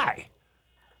supply.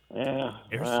 Yeah.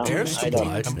 Air Well, Air I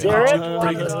supply. don't- there is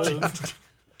one of those.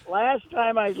 Last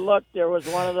time I looked, there was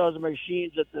one of those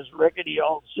machines at this rickety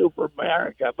old Super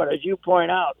America. But as you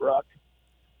point out, Rook,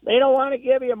 they don't want to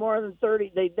give you more than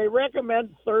 30. They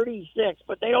recommend 36,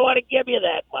 but they don't want to give you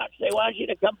that much. They want you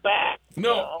to come back. No,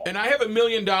 you know? and I have $1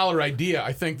 million idea.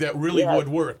 I think that really Yes. would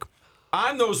work.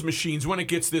 On those machines, when it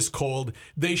gets this cold,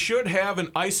 they should have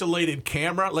an isolated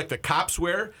camera like the cops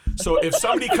wear. So if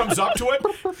somebody comes up to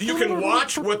it, you can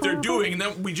watch what they're doing, and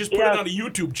then we just put it on a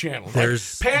YouTube channel. Like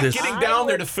There's Pat this- getting down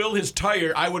there to fill his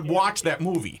tire, I would watch that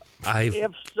movie.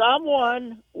 If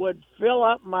someone would fill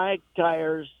up my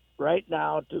tires right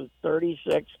now to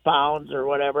 36 pounds or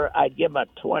whatever, I'd give them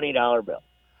a $20 bill.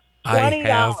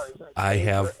 $20 I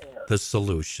have for air. the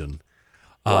solution.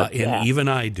 What's And that? even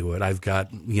I do it. I've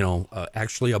got,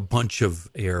 actually a bunch of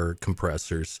air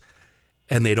compressors,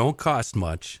 and they don't cost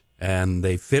much, and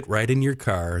they fit right in your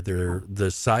car. They're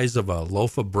the size of a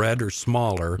loaf of bread or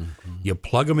smaller. Mm-hmm. You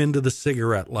plug them into the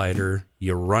cigarette lighter,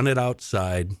 you run it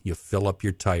outside, you fill up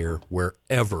your tire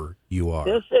wherever you are.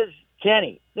 This is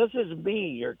Kenny. This is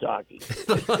me you're talking.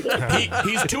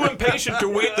 He's too impatient to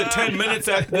wait the 10 minutes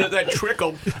that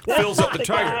trickle fills up the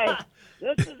tire.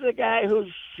 This is the guy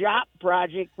whose shop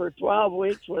project for 12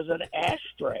 weeks was an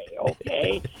ashtray,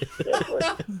 okay? This was-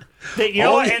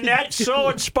 And that so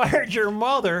inspired your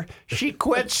mother, she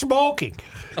quit smoking.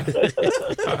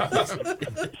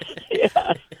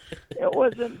 yeah. It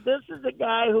wasn't. This is the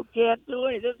guy who can't do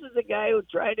it. This is the guy who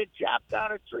tried to chop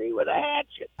down a tree with a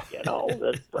hatchet,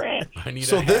 this branch. I need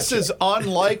So a this hatchet. is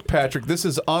unlike, Patrick, this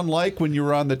is unlike when you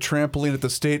were on the trampoline at the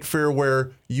state fair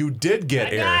where you did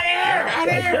get air.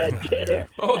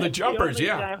 Oh, the jumpers,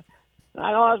 The only yeah. time-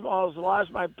 I almost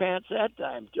lost my pants that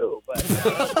time, too. But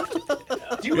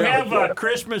Do you have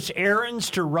Christmas errands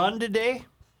to run today?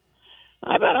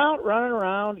 I've been out running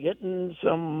around getting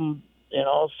some,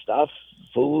 stuff,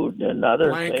 food and other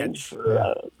Blankets. things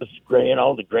for, the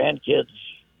grandkids,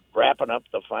 wrapping up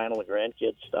the final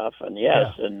grandkids stuff. And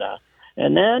yes, and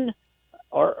then,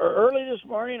 or early this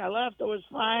morning, I left. It was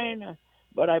fine.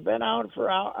 But I've been out for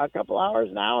a couple hours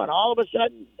now, and all of a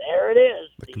sudden, there it is.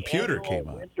 The computer annual came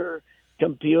on. Winter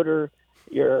computer.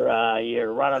 You're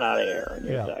running out of air in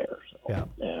your tire. So,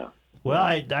 yeah. Well,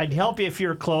 I'd help you if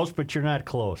you're close, but you're not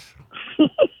close.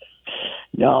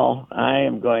 No, I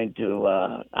am going to.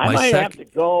 I My might have sec-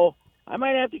 to go. I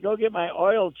might have to go get my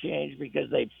oil changed because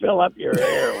they fill up your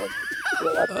air when you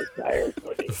fill up your tires.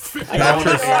 I got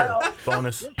my oil.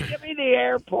 Bonus. Just give me the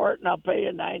airport, and I'll pay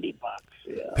you $90.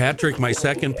 Yeah. Patrick, my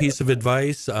second piece of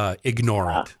advice,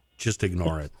 ignore it. Just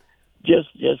ignore it. Just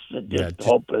just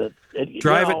hope that it,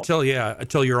 Drive it till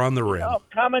you're on the rim.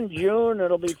 come in June,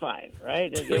 it'll be fine,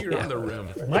 right? You're on the rim.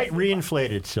 Might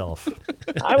reinflate itself.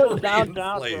 I was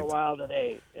downtown for a while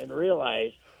today and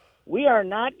realized we are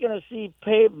not going to see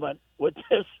pavement with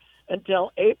this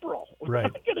until April. We're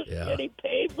Right. not going to Yeah. see any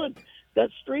pavement. The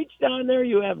streets down there,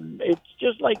 it's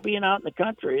just like being out in the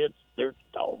country. They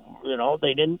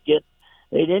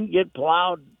didn't get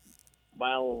plowed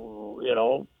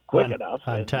quick enough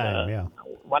On and, time, yeah.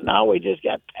 Well, now we just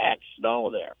got packed snow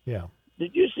there. Yeah.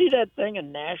 Did you see that thing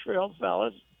in Nashville,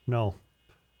 fellas? No.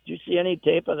 Did you see any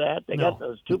tape of that? They No. got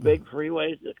those two big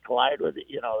freeways that collide with,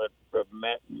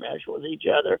 that mesh with each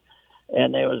other.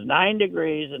 And it was 9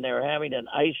 degrees, and they were having an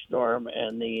ice storm,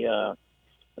 and the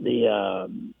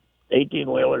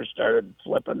 18-wheelers started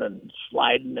flipping and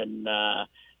sliding, and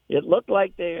it looked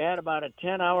like they had about a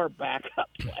 10-hour backup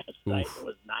last night. It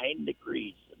was 9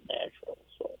 degrees in Nashville,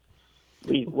 so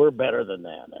we're better than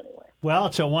that anyway. Well,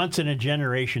 it's a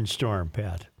once-in-a-generation storm,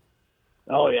 Pat.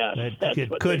 Oh, yeah.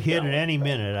 It could hit at any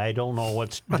minute. I don't know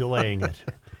what's delaying it.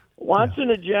 Once in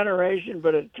a generation,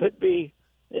 but it could be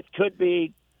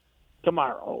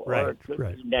tomorrow, or it could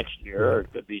be next year, or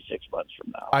it could be 6 months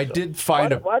from now. I did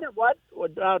find what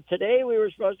today we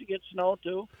were supposed to get snow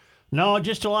too. No,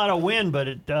 just a lot of wind, but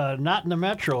not in the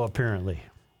metro apparently.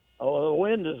 Oh, the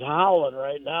wind is howling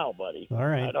right now, buddy. All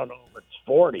right. I don't know if it's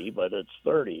 40, but it's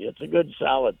 30. It's a good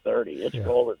solid 30. It's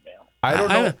colder now. I don't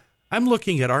know. I'm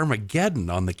looking at Armageddon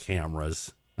on the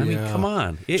cameras. I mean, come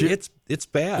on. It's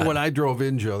bad. When I drove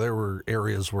in, Joe, there were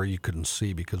areas where you couldn't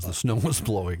see because the snow was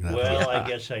blowing. Well, I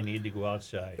guess I need to go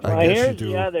outside. Well, I guess you here's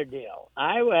do. the other deal.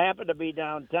 I happened to be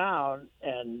downtown,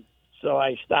 and so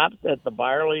I stopped at the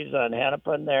Barley's on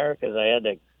Hennepin there because I had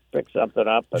to pick something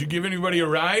up. Did you give anybody a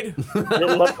ride?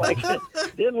 Didn't look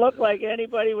like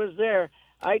anybody was there.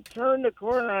 I turned the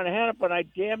corner on Hennepin. I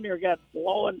damn near got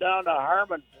blowing down to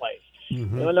Harmon Place.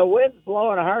 Mm-hmm. When the wind's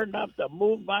blowing hard enough to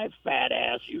move my fat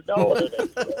ass, you know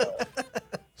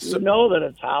that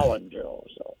it's howling, Joe.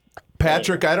 So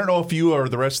Patrick, I don't know if you or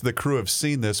the rest of the crew have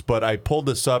seen this, but I pulled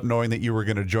this up knowing that you were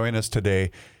going to join us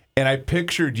today. And I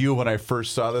pictured you when I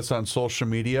first saw this on social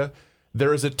media.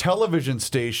 There is a television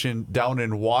station down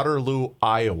in Waterloo,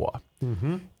 Iowa.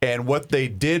 Mm-hmm. And what they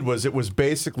did was it was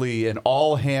basically an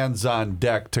all hands on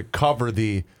deck to cover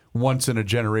the once in a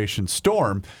generation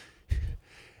storm.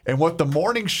 And what the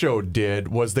morning show did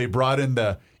was they brought in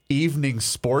the evening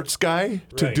sports guy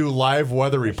to do live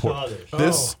weather report.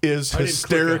 This is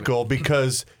hysterical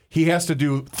because he has to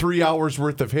do 3 hours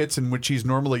worth of hits in which he's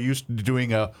normally used to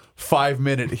doing a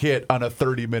 5-minute hit on a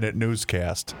 30-minute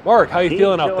newscast. Mark, how you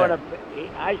feeling out there?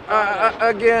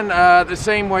 Again, the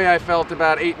same way I felt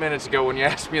about 8 minutes ago when you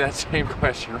asked me that same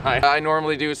question, right? I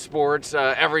normally do sports.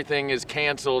 Everything is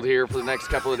canceled here for the next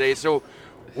couple of days. So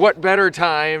what better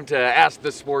time to ask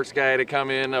the sports guy to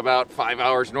come in about 5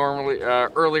 hours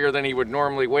earlier than he would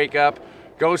normally wake up,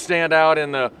 go stand out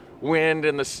in the wind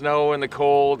and the snow and the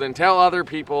cold and tell other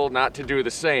people not to do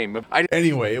the same.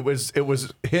 Anyway, it was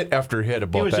hit after hit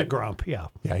about that. He was a grump, yeah.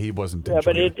 Yeah, he wasn't. Yeah,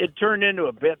 but it turned into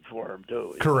a bit for him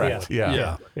too. Correct.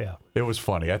 Yeah. It was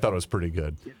funny. I thought it was pretty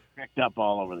good. It picked up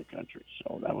all over the country,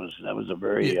 so that was a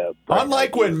very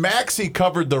unlike when Maxie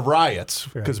covered the riots,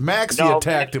 because Maxie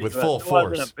attacked it with full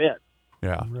force. Wasn't a bit.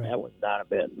 Yeah, that was not a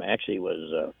bit. Maxie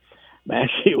was.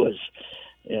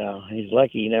 He's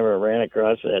lucky he never ran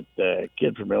across that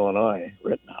kid from Illinois,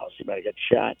 Rittenhouse. He might have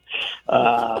got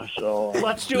shot. So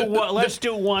let's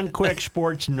do one quick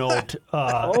sports note.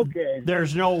 Okay.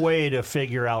 There's no way to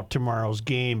figure out tomorrow's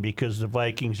game because the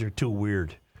Vikings are too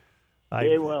weird. I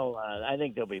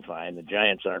think they'll be fine. The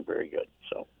Giants aren't very good,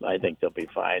 so I think they'll be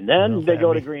fine. Then they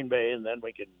go to Green Bay, and then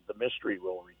the mystery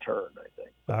will return, I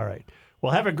think. All right.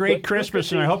 Well, have a great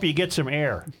Christmas, and I hope you get some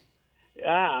air.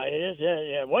 Yeah, it is.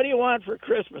 Yeah. What do you want for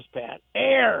Christmas, Pat?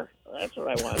 Air. That's what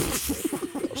I want.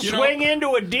 Swing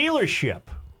into a dealership.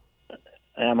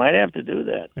 I might have to do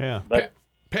that. Yeah. But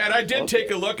Pat, I did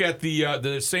take a look at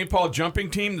the St. Paul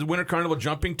jumping team, the Winter Carnival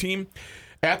jumping team,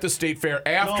 at the State Fair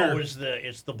after. No,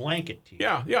 it's the blanket team.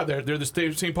 Yeah, they're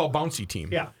the St. Paul bouncy team.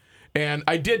 Yeah. And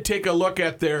I did take a look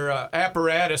at their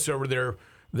apparatus over their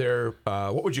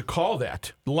what would you call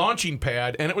that? Launching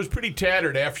pad, and it was pretty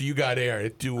tattered after you got air.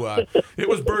 It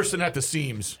was bursting at the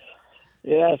seams.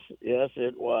 Yes,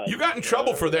 it was. You got in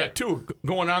trouble for that too,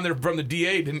 going on there from the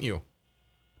DA, didn't you?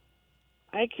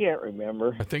 I can't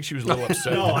remember. I think she was a little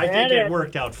upset. No, I think it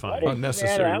worked out fine.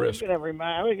 Unnecessary risk. I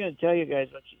was going to tell you guys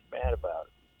what she's mad about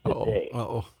today.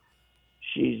 Uh-oh.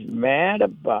 She's mad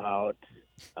about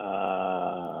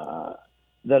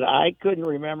that I couldn't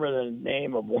remember the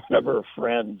name of one of her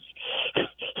friends.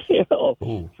 She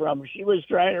was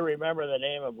trying to remember the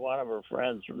name of one of her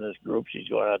friends from this group she's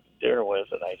going out to dinner with,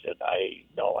 and I said,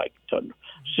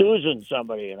 Susan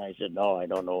somebody, and I said, no, I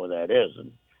don't know who that is,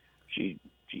 and she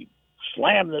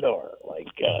slammed the door,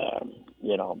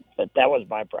 but that was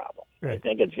my problem. Right. I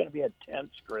think it's going to be a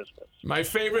tense Christmas. My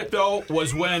favorite, though,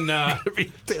 was when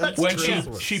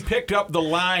she picked up the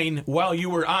line while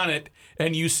you were on it,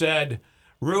 and you said,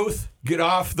 Ruth, get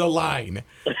off the line.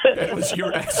 That was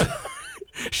your ex.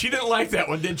 She didn't like that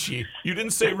one, did she? You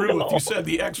didn't say Ruth. You said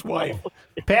the ex-wife.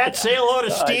 Pat, say hello to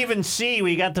Stephen C.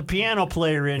 We got the piano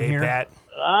player in here. Pat.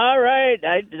 All right.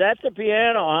 That's a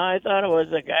piano, huh? I thought it was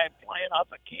a guy playing off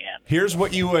a can. Here's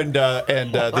what you and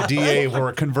the DA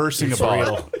were conversing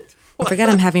about. I forget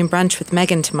I'm having brunch with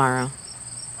Megan tomorrow.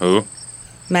 Who?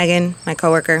 Megan, my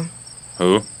coworker.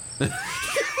 Who?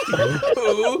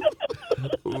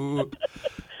 Who?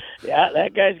 Yeah,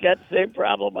 that guy's got the same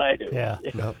problem I do. Yeah.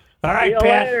 Yep. All right, See you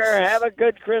Pat. later. Have a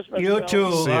good Christmas. You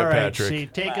too. See ya, All right. Patrick. See,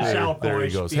 take us out, boys. There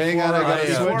he goes. Before, Hang on, I got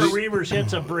before switch. Reavers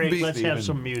hits a break, let's have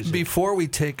some music. Before we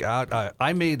take out,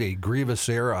 I made a grievous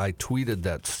error. I tweeted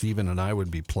that Stephen and I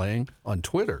would be playing on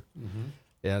Twitter. Mm-hmm.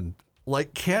 And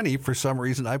like Kenny, for some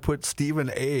reason, I put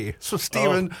Stephen A. So,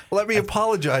 Stephen, let me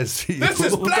apologize to you. This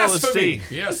is blasphemy.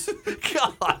 Yes.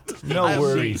 God. No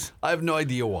worries. I have no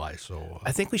idea why. So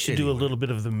I think we should do a little bit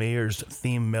of the mayor's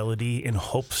theme melody in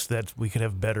hopes that we could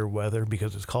have better weather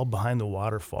because it's called Behind the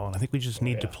Waterfall. And I think we just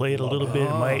need to play it a little bit.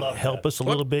 It might help us a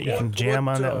little bit. You can jam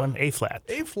on that one. A flat.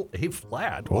 A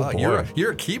flat. Oh, Wow, boy.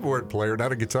 you're a keyboard player,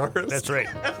 not a guitarist. That's right.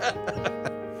 A flat.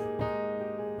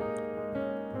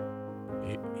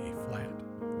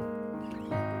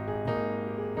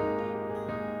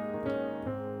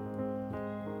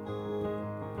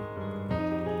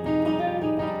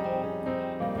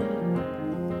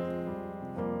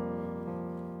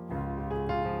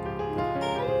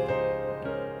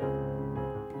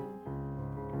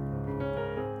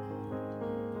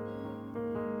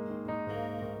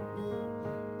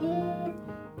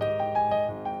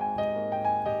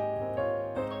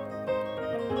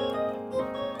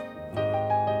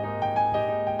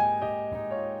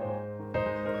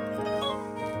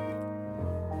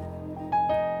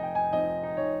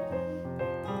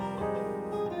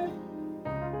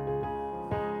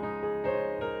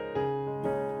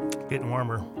 Getting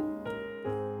warmer.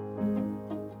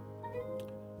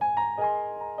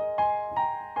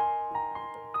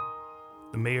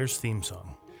 The mayor's theme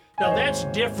song. Now that's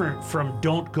different from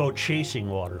 "Don't Go Chasing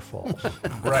Waterfalls."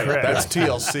 Right. That's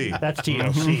TLC. That's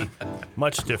TLC.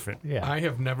 Much different. Yeah, I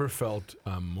have never felt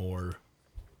more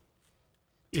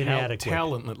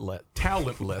inadequate.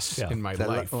 talentless Yeah. in my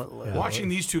life. Watching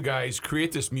these two guys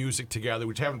create this music together,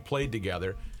 which haven't played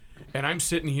together, and I'm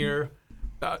sitting here.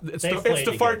 It's They the play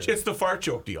fart together. it's the fart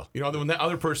joke deal. You know, when the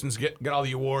other person's get all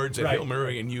the awards and Right. Bill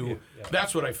Murray and you.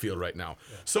 That's what I feel right now.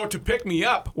 So to pick me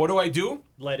up, what do?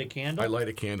 Light a candle. I light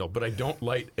a candle, but I don't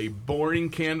light a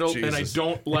boring candle, and I Jesus.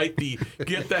 don't light the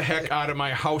get the heck out of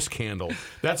my house candle.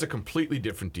 That's a completely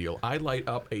different deal. I light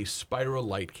up a spiral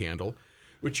light candle,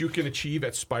 which you can achieve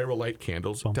at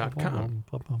spirallightcandles.com.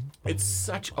 It's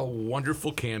such a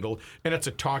wonderful candle, and it's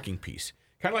a talking piece.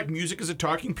 Kind of like music is a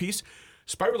talking piece.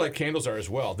 Spiral light candles are as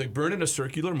well. They burn in a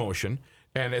circular motion,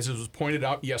 and as it was pointed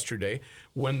out yesterday,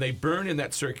 when they burn in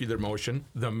that circular motion,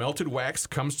 the melted wax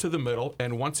comes to the middle,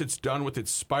 and once it's done with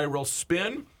its spiral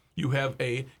spin, you have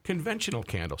a conventional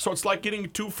candle. So it's like getting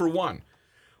 2 for 1.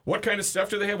 What kind of stuff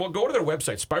do they have? Well, go to their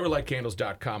website,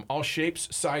 spirallightcandles.com. All shapes,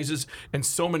 sizes, and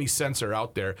so many scents are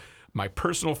out there. My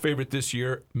personal favorite this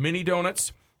year, mini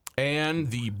donuts and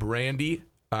the brandy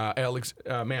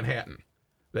Manhattan.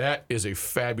 That is a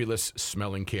fabulous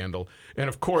smelling candle. And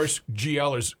of course,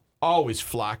 GLers always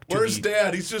flock to Where's the...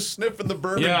 Dad? He's just sniffing the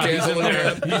bourbon Yeah, he's candle. in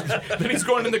there. Then he's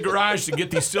going in the garage to get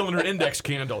the cylinder index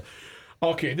candle.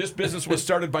 Okay, this business was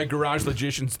started by Garage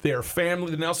Logicians. Their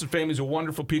family, the Nelson family, is a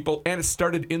wonderful people, and it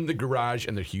started in the garage,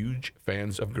 and they're huge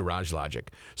fans of Garage Logic.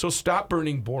 So stop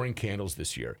burning boring candles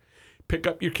this year. Pick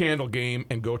up your candle game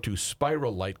and go to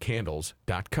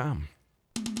spirallightcandles.com.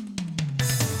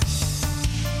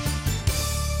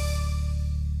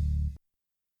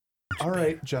 All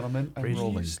right, gentlemen, I'm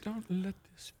rolling. Please don't let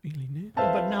this feeling in.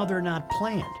 But now they're not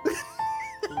planned.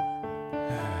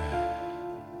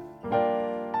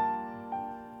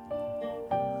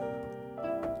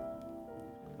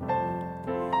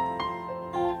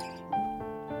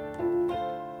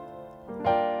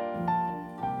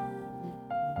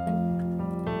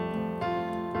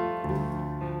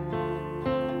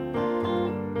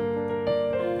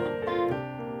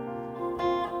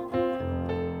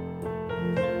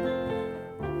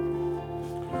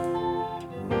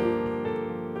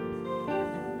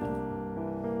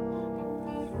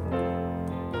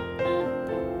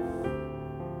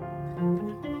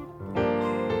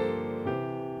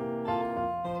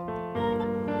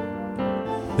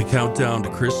 The countdown to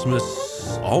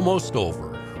Christmas almost over,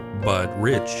 but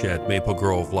Rich at Maple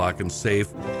Grove Lock and Safe,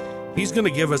 he's going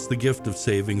to give us the gift of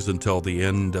savings until the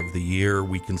end of the year.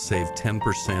 We can save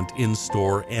 10%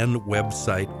 in-store and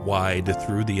website-wide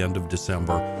through the end of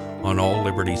December on all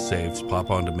Liberty safes.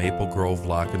 Pop on to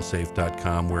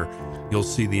maplegrovelockandsafe.com where you'll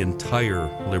see the entire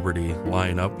Liberty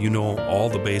lineup. You know all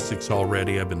the basics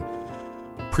already. I've been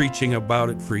preaching about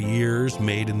it for years.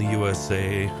 Made in the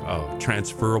USA,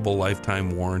 transferable lifetime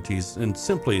warranties, and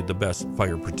simply the best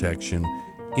fire protection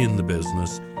in the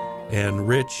business. And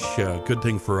Rich, good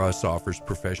thing for us, offers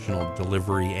professional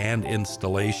delivery and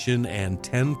installation and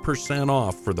 10%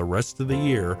 off for the rest of the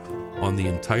year on the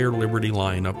entire Liberty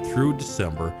lineup through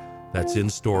December. That's in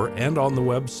store and on the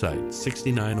website,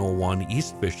 6901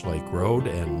 East Fish Lake Road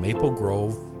and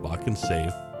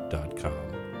maplegrovelockandsafe.com.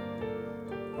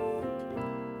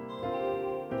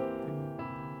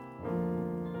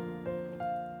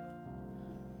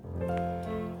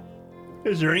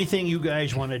 Is there anything you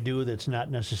guys want to do that's not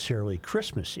necessarily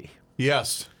Christmassy?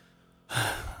 Yes.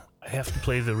 I have to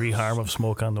play the reharm of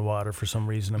Smoke on the Water for some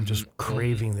reason. I'm just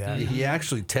craving that. He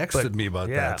actually texted me about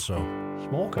yeah. that, so.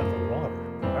 Smoke on the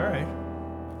water. All right.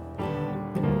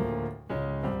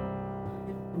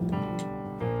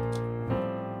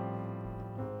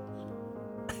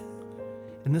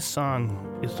 And this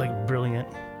song is like brilliant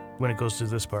when it goes to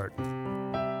this part.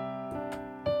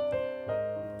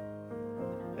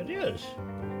 It is.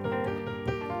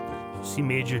 C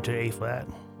major to A flat.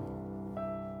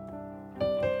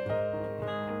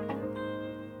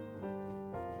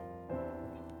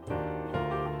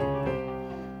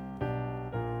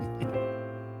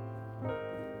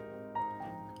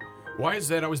 Why is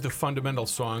that always the fundamental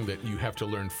song that you have to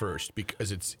learn first?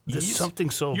 Because it's There's easy.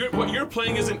 something so. What you're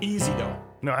playing isn't easy though.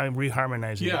 No, I'm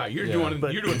reharmonizing. Yeah, it. you're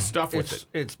doing stuff with it.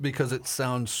 It's because it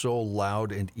sounds so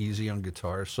loud and easy on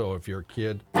guitar. So if you're a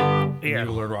kid, Yeah.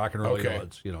 you learn rock and roll, Okay.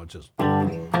 it's just.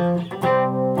 That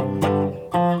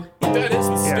is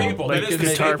the staple. Like that is the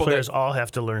guitar staple. players all have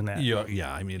to learn that.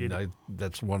 Yeah. I mean,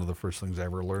 that's one of the first things I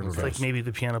ever learned. It's when I like was maybe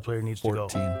the piano player needs to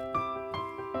 14. go.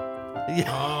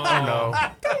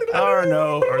 Or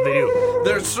no, or they do.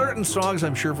 There's certain songs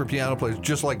I'm sure for piano players,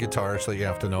 just like guitarists, that you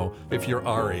have to know if you're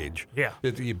our age. Yeah.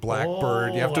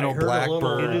 Blackbird, you have to I know heard a little,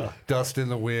 Blackbird, Dust in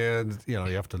the Wind. You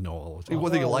have to know all those,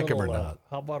 whether you like them or not.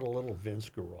 How about a little Vince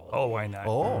Guaraldi? Oh, why not?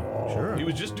 Oh, sure. He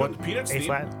was just doing the Peanuts A theme.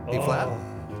 flat. A flat.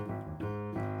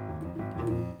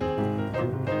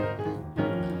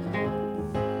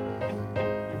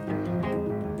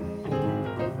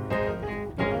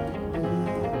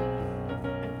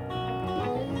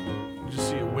 Just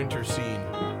see a winter scene.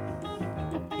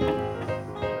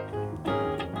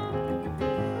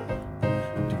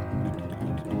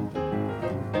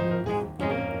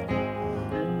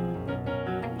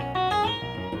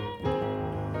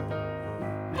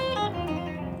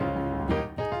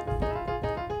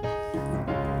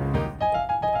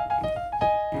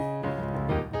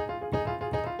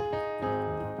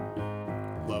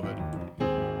 Love it.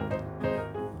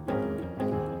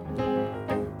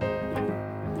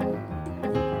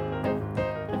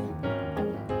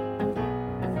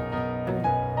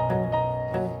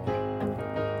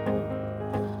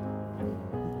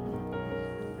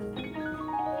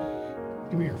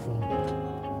 Give me your phone.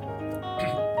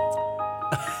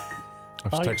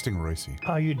 I was texting Royce.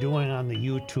 How you doing on the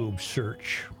YouTube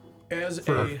search As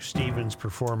for a Stephen's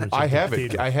performance? I at the have it.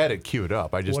 cathedral? I had it queued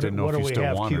up. I just didn't know if you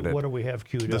still wanted it. What do we have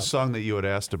queued The up? song that you had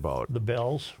asked about. The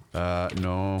bells? No.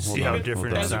 Hold See how on,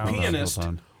 different hold it on, as a sounds. hold on, pianist, hold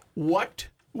on. what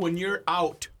when you're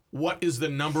out? What is the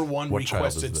number one What child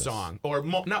is requested this? song, or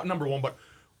not number one, but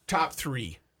top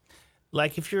three?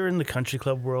 Like if you're in the country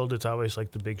club world, it's always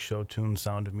like the Big Show tune,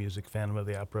 Sound of Music, Phantom of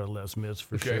the Opera, Les Mis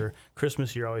for Okay. sure.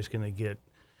 Christmas, you're always going to get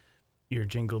your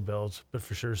Jingle Bells, but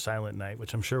for sure Silent Night,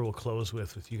 which I'm sure we'll close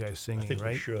with you guys singing, I think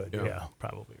right? we should. Yeah,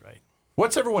 probably right.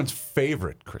 What's everyone's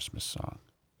favorite Christmas song?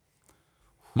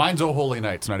 Mine's "Oh Holy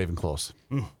Night." It's not even close.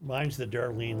 Mine's the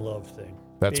Darlene Love thing.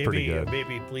 That's Baby, pretty good.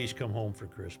 Baby, please come home for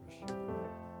Christmas.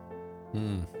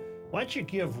 Why don't you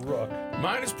give Rook,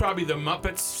 Mine is probably the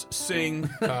Muppets sing.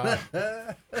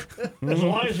 as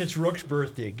long as it's Rook's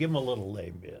birthday, give him a little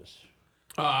Les Mis.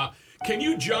 Can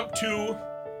you jump to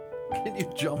Can you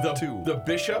jump to? the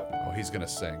Bishop? Oh, he's gonna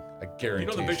sing. I guarantee. You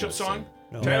know the he's Bishop gonna song?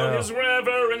 No. Tell No. his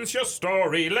reverence your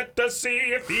story. Let us see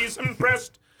if he's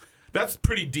impressed. That's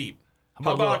pretty deep.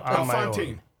 How about On My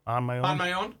Fontaine? Own? On My Own? On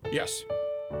my own? Yes. sing.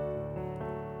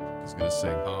 He's gonna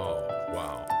sing. Oh,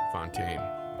 wow. Fontaine.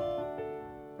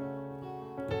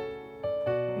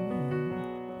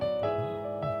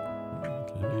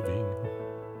 Living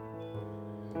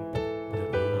that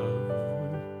love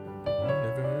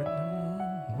never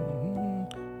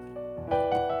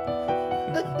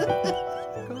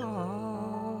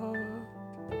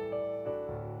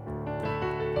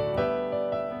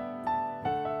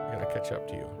I gotta catch up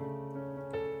to you.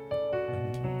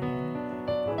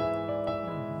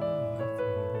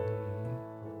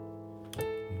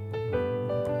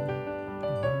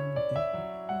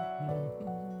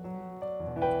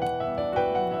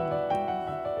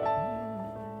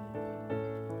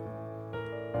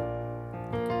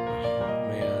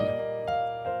 Man.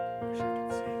 Wish I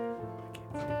could sing.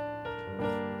 I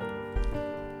can't sing.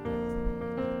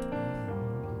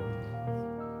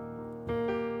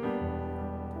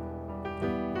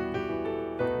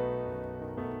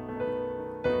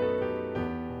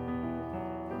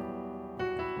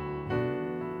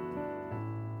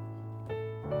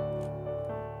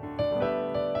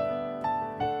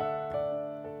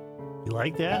 You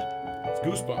like that? It's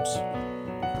goosebumps.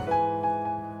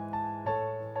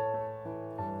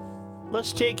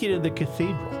 Let's take you to the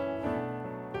cathedral.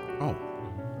 Oh,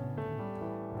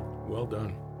 Well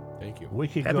done. Thank you. We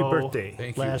could Happy go birthday.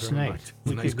 Thank you last very night. much.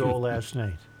 We Nice could go gift. last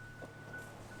night.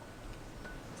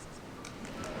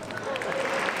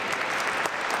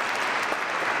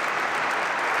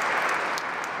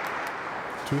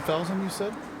 $2,000 you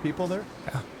said people there?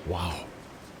 Wow.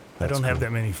 I don't have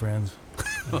that many friends.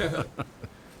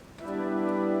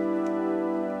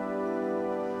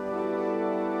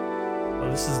 Oh,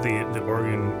 this is the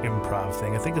Oregon improv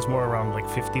thing. I think it's more around like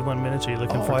 51 minutes. Are you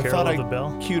looking for I Carol thought of I the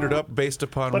Bell? queued it up based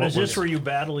upon. But what is this was- where you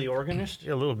battle the organist?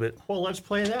 Yeah, a little bit. Well, let's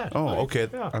play that. Oh, okay.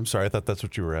 Yeah. I'm sorry. I thought that's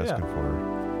what you were asking for.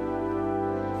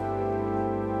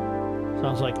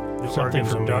 Sounds like something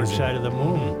organ's from Dark amazing. Side of the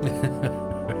Moon.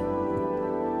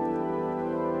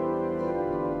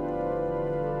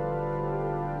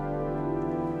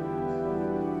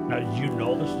 Now, did you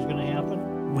know this was going to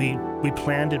happen? We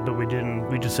planned it, but we didn't.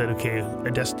 We just said, okay,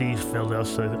 Adesti filled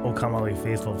us, O Come All Ye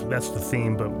Faithful. That's the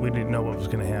theme, but we didn't know what was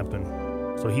going to happen.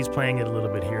 So he's playing it a little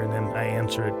bit here, and then I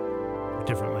answer it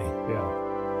differently. Yeah.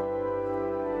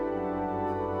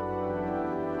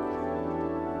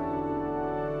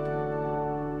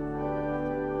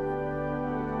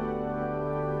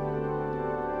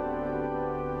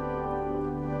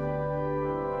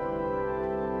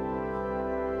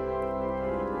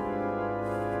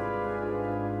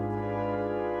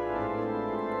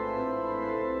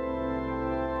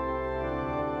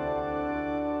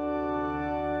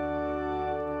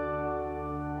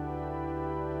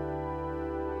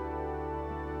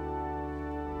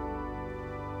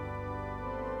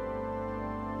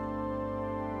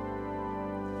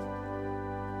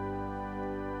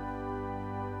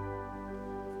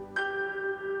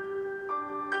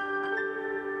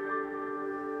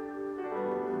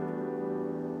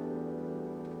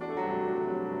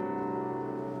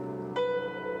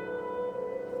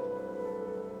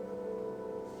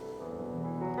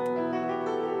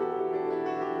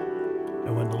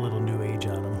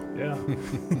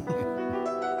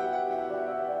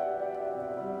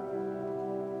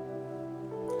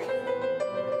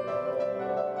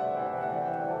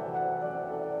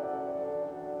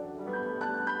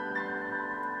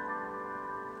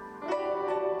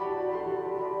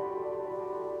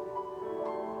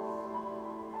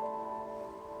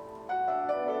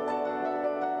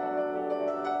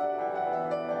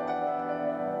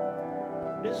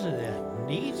 Isn't that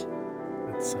neat?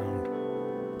 That sound.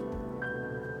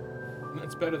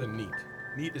 It's better than neat.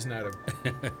 Neat is not a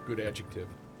good adjective.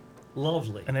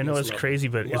 Lovely. And I know it's crazy,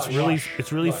 but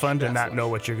it's really fun to not know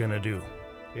what you're gonna do.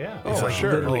 Yeah. It's like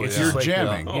sure. literally, it's You're just like,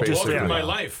 jamming, you just Welcome to yeah. my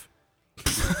life.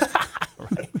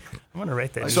 I'm gonna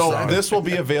write that. So down. this will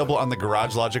be available on the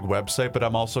Garage Logic website, but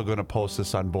I'm also going to post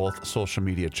this on both social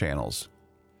media channels.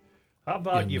 How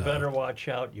about you better watch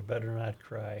out? You better not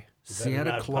cry. You better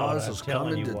Santa not Claus pout, I'm is telling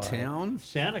coming you to why. town?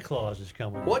 Santa Claus is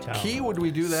coming What to town. key would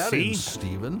we do that in, See?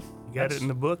 Steven? You got it in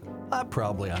the book.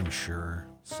 I'm sure.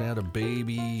 Santa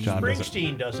Baby. John doesn't-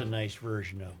 Springsteen does a nice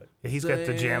version of it. Yeah, he's got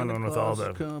the jamming one with all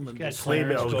the. Got Sleigh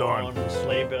Clarence bells going. and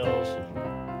sleigh bells.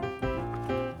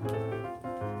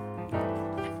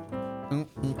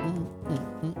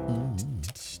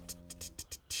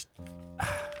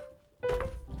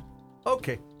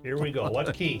 Okay. Here we go.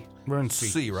 What key? We're in C.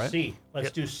 C, right? C. Let's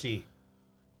Yep. do C.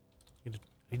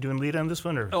 You doing lead on this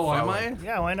one or? Oh, am follow? I?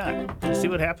 Yeah, why not? Let's see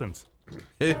what happens.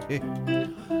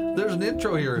 There's an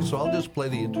intro here, so I'll just play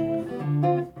the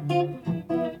intro.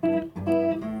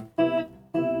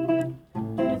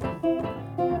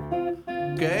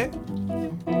 Okay.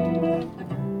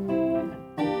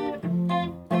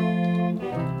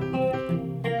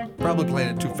 Probably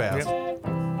playing it too fast.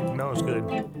 No, it's good.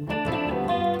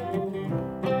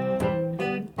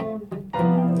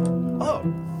 Oh,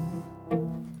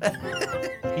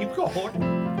 Keep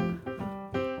going.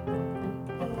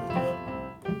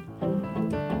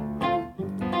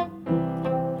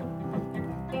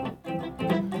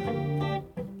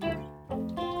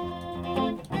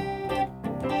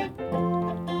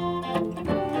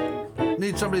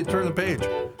 need somebody to turn the page.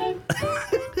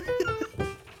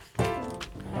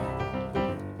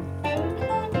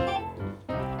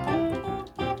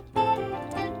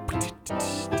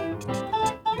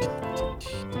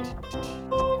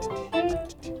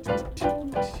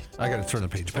 I got to turn the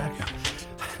page back.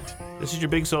 This is your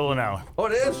big solo now. Oh,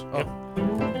 it is? Oh.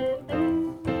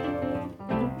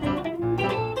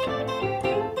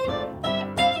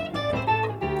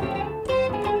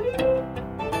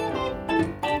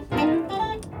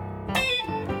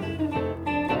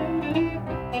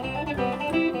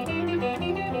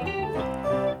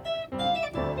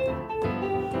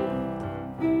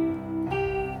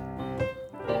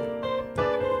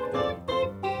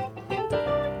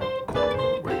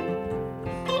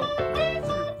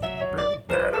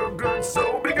 Better good,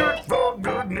 so be good for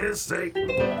goodness sake.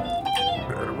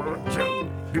 Better watch out.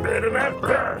 You better not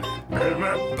cry. Better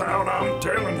not pout. I'm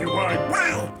telling you why.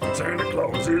 Well, Santa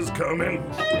Claus is coming.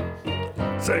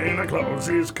 Santa Claus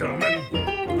is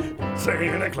coming.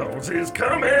 Santa Claus is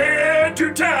coming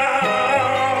to town.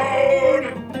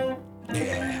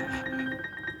 Yeah.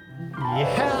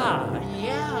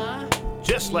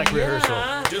 Just like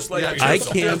rehearsal. Just like I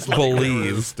can't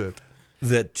believe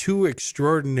that two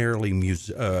extraordinarily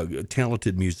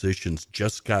talented musicians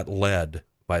just got led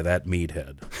by that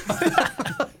meathead.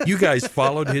 You guys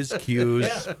followed his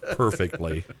cues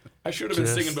perfectly. I should have been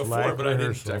Just singing before, like but I didn't.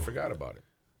 rehearsal. I forgot about it.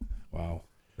 Wow,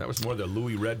 That was more the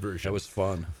Louis Red version. that was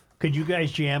fun. Could you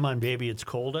guys jam on "Baby It's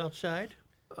Cold Outside"?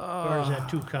 Or is that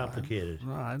too complicated?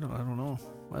 No, I don't know.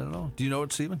 I don't know. Do you know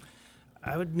it, Steven?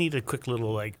 I would need a quick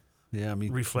little Yeah, I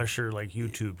mean, refresher like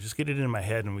YouTube. Just get it in my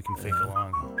head and we can think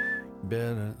along.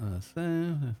 better.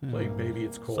 Like, baby,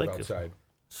 it's cold like a- outside.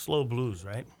 Slow blues,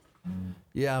 right?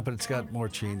 Yeah, but it's got more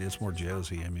change. It's more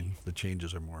jazzy. I mean, the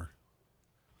changes are more.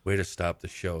 Way to stop the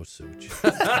show, Such.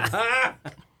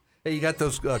 Hey, you got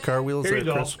those car wheels Here there, you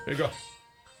go. Chris? Here you go.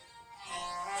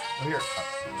 Here.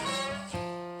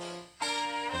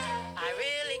 I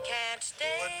really can't stay.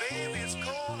 But baby, it's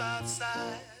cold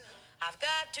outside. I've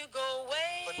got to go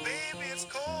away. But baby, it's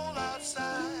cold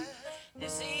outside.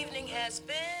 This evening has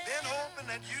been hoping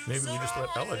that you. Maybe we just let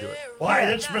Ella do it. Why,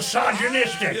 that's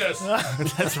misogynistic. Yes.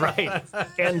 That's right.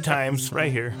 End times,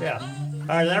 right here. Yeah. All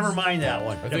right, never mind that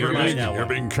one. Never mind that one.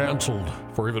 being canceled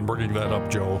for even bringing that up,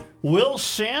 Joe. Will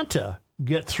Santa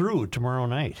get through tomorrow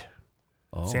night?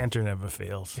 Santa never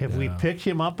fails. Have we picked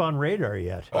him up on radar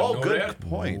yet? Oh, know good that.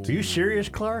 point. Are you serious,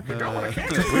 Clark? We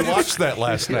watched that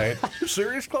last night. You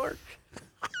serious, Clark?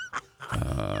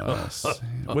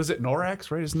 Was it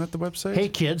NORAX, right? Isn't that the website? Hey,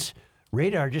 kids,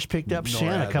 radar just picked up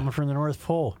Santa NORAD. coming from the North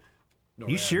Pole.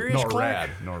 You serious, Clark?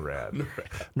 NORAD.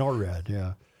 NORAD,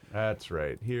 yeah. That's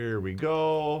right. Here we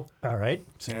go. All right.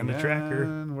 Santa tracker.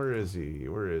 And where is he?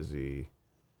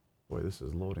 Boy, this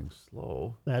is loading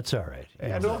slow. That's all right.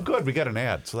 And good. We got an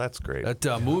ad, so that's great.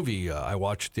 That movie I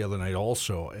watched the other night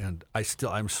also, and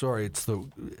I'm sorry,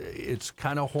 it's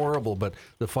kind of horrible, but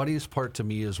the funniest part to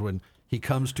me is when he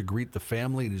comes to greet the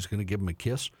family and he's going to give him a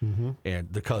kiss,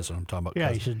 and the cousin I'm talking about. Yeah,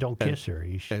 cousin. he says, don't kiss her.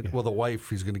 Well, the wife,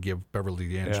 he's going to give Beverly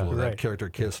D'Angelo that right. character a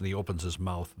kiss, and he opens his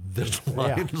mouth this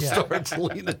line and starts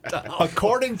leaning down.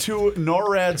 According to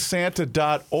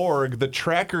NORADSanta.org, the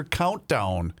tracker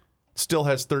countdown still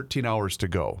has 13 hours to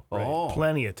go.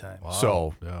 Plenty of time. Wow.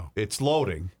 So Yeah. it's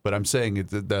loading, but I'm saying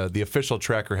the official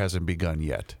tracker hasn't begun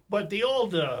yet. But the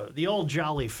old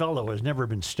jolly fellow has never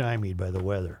been stymied by the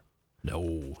weather.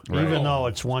 No. Even though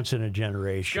it's once in a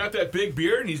generation. Got that big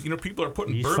beard, and people are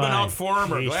putting He's bourbon fine. out for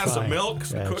him, or a He's glass fine. of milk,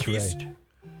 some That's cookies. right.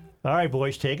 All right,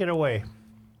 boys, take it away.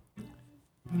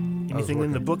 Anything in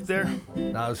the book there?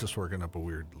 No, I was just working up a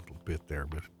weird little bit there,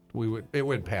 but it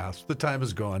would pass. The time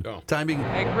is gone. Oh. Timing.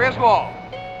 Hey, Griswold,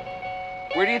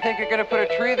 where do you think you're going to put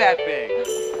a tree that big?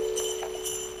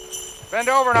 Bend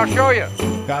over and I'll show you.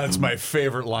 God, it's my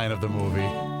favorite line of the movie.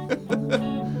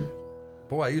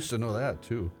 Boy, I used to know that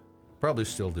too. Probably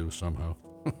still do somehow.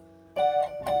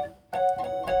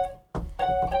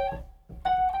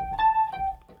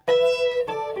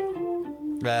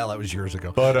 Well, that was years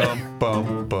ago. Bum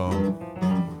bum.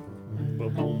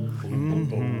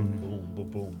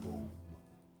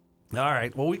 All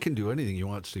right. Well, we can do anything you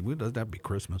want, Steve. It doesn't have to be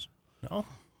Christmas. No.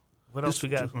 What else we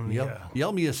got?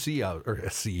 Yell me a C out, or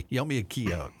a C. Yell me a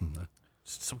key out.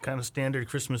 Some kind of standard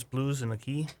Christmas blues and a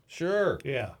key? Sure.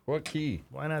 Yeah. What key?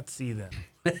 Why not C then?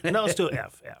 No, let's do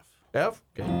F. F?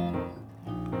 Okay.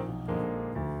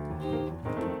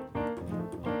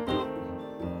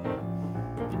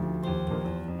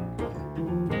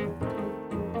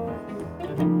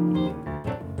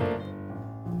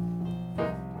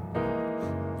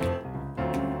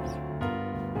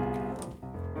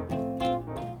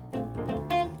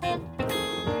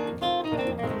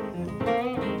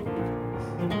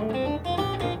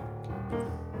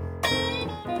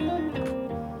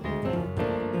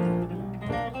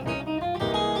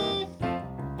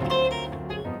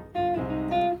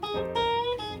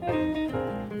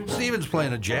 Steven's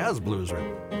playing a jazz blues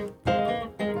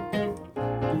right.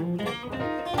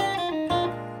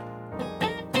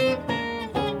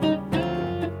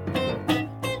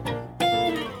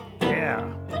 Yeah.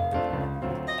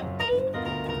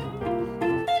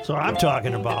 So I'm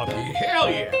talking about. Hell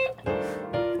yeah.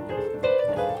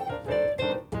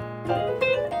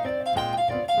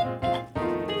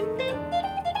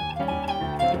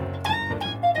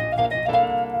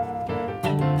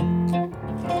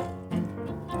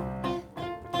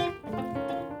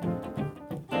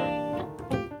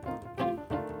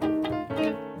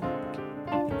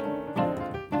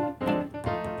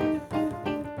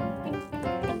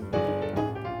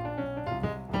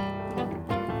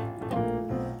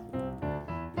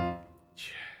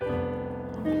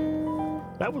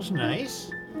 That was nice.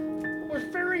 That was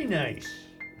very nice.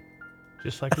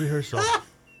 Just like rehearsal.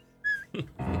 You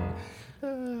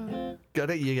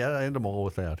gotta end them all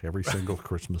with that. Every single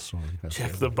Christmas song.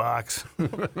 Check the box.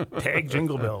 Tag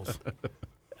Jingle Bells.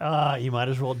 You might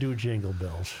as well do Jingle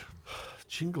Bells.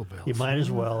 Jingle Bells. You might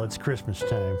as well. It's Christmas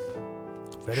time.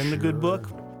 Is that in the good book?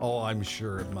 Oh, I'm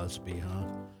sure it must be, huh?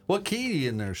 What key are you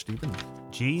in there, Stephen?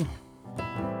 G.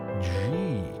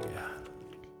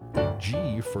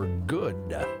 G for good.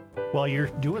 While you're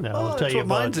doing that, I'll tell that's you what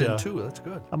about. mine's in too. That's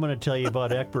good. I'm going to tell you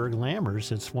about Eckberg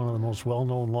Lammers. It's one of the most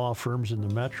well-known law firms in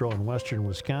the metro and western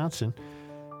Wisconsin,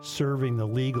 serving the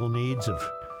legal needs of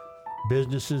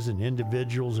businesses and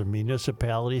individuals and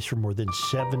municipalities for more than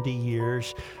 70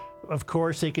 years. Of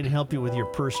course, they can help you with your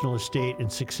personal estate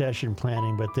and succession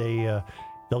planning, but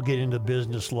they'll get into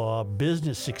business law,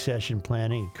 business succession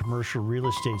planning, and commercial real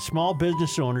estate. Small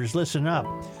business owners, listen up.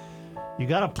 You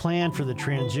got a plan for the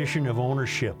transition of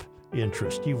ownership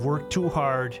interest. You've worked too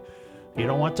hard. You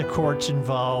don't want the courts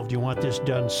involved. You want this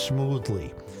done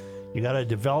smoothly. You got to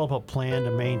develop a plan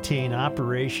to maintain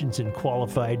operations and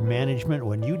qualified management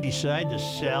when you decide to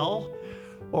sell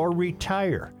or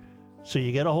retire. So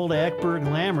you get a hold of Eckberg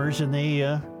Lammers, and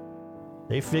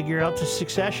they figure out the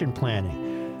succession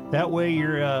planning. That way,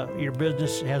 your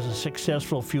business has a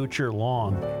successful future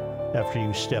long after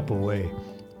you step away.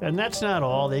 And that's not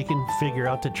all. They can figure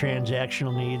out the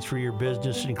transactional needs for your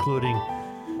business, including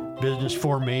business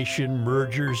formation,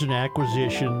 mergers and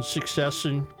acquisitions,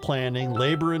 succession planning,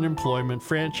 labor and employment,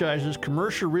 franchises,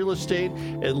 commercial real estate,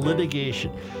 and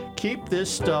litigation. Keep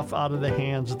this stuff out of the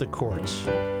hands of the courts.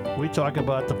 We talk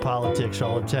about the politics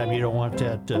all the time. You don't want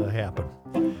that to happen.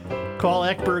 Call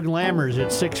Eckberg Lammers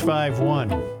at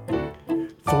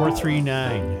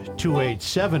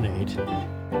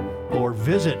 651-439-2878 or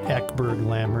visit Eckberg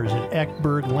Lammers at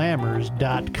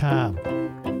eckberglammers.com.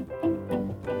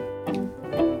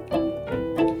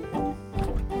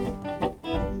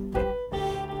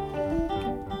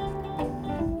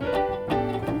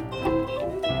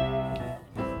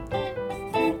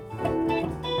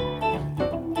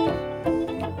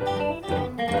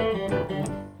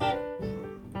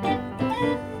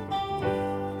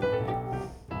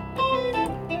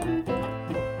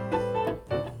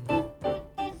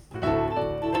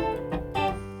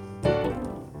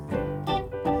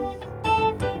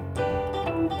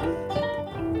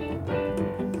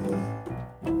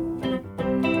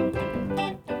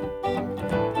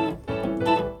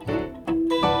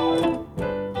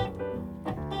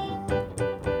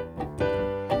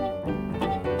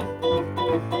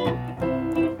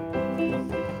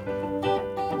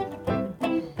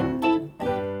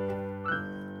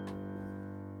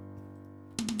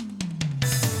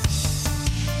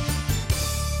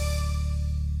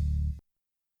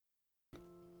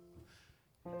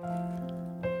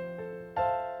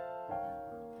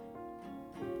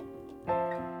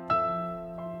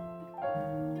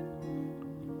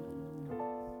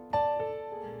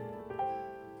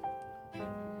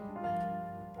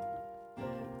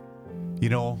 You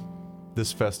know,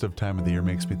 this festive time of the year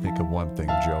makes me think of one thing,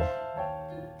 Joe.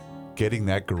 Getting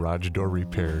that garage door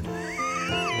repaired.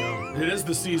 It is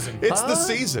the season. It's the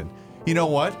season. You know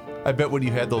what? I bet when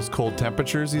you had those cold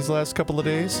temperatures these last couple of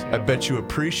days, I bet you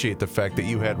appreciate the fact that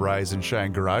you had Rise and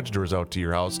Shine garage doors out to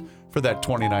your house for that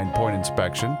 29-point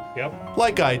inspection. Yep.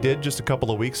 Like I did just a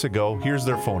couple of weeks ago. Here's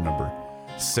their phone number.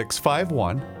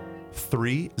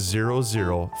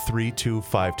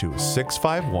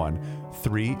 651-300-3252.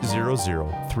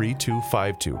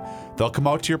 651-300-3252. They'll come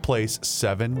out to your place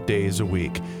 7 days a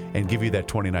week and give you that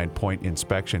 29-point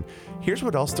inspection. Here's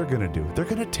what else they're going to do. They're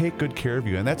going to take good care of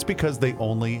you, and that's because they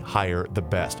only hire the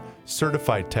best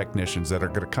certified technicians that are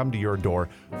going to come to your door.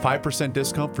 5%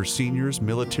 discount for seniors,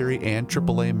 military, and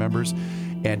AAA members.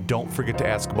 And don't forget to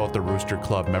ask about the Rooster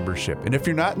Club membership. And if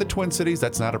you're not in the Twin Cities,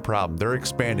 that's not a problem. They're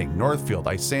expanding. Northfield,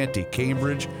 Isanti,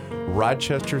 Cambridge,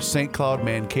 Rochester, St. Cloud,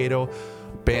 Mankato.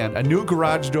 Man, a new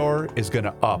garage door is going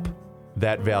to up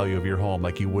that value of your home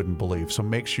like you wouldn't believe. So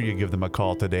make sure you give them a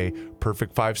call today.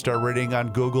 Perfect 5-star rating on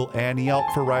Google and Yelp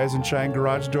for Rise and Shine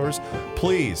garage doors.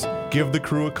 Please give the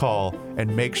crew a call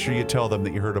and make sure you tell them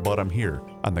that you heard about them here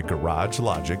on the Garage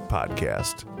Logic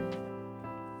podcast.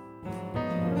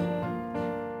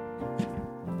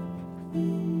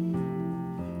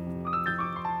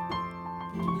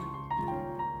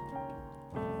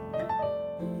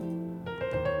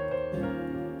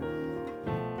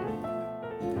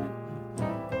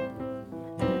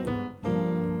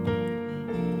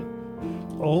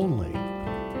 Only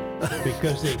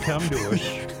because they come to us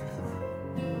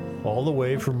all the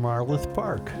way from Marloth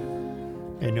Park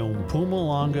in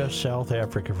Mpumalanga, South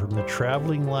Africa, from the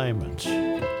Traveling Lymans.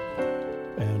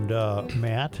 And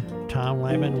Matt, Tom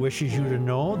Lyman wishes you to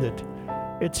know that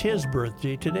it's his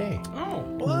birthday today. Oh,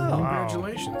 wow.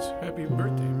 Congratulations. Happy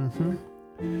birthday.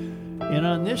 Mm-hmm. And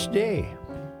on this day,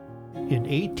 in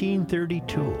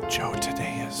 1832, Joe,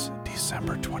 today is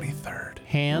December 23rd.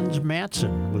 Hans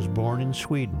Mattsson was born in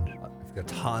Sweden. I've got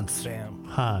Hans. Bam.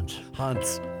 Hans.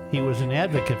 Hans. He was an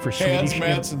advocate for Swedish.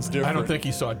 Matsson's different. I don't think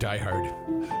he saw Die Hard.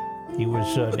 He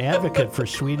was an advocate for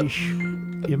Swedish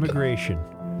immigration.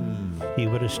 He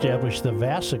would establish the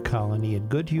Vasa colony in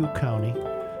Goodhue County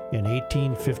in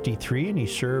 1853, and he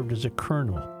served as a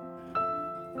colonel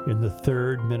in the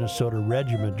 3rd Minnesota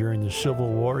Regiment during the Civil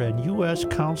War and U.S.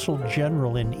 Consul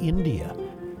General in India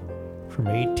from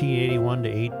 1881 to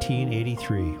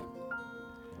 1883.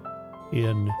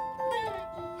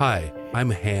 Hi,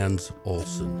 I'm Hans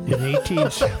Olsen. In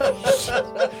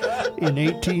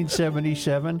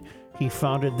 1877, he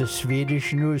founded the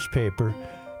Swedish newspaper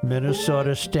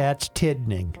Minnesota Stats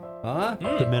Tidning,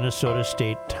 the Minnesota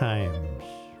State Times.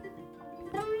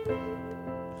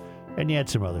 And he had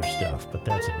some other stuff, but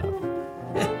that's enough.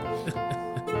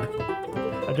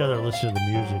 I'd rather listen to the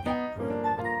music.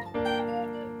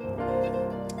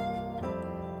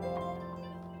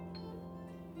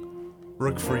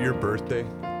 Rook, for your birthday,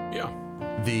 Yeah.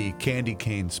 the candy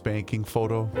cane spanking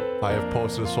photo I have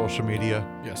posted to social media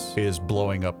Yes. is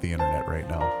blowing up the internet right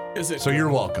now. Is it? So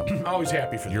you're welcome. Always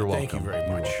happy for that. You're Thank you welcome. very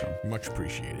You're much. welcome. Much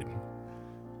appreciated.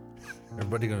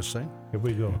 Everybody going to sing? Here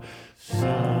we go.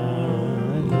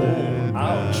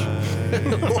 Ouch.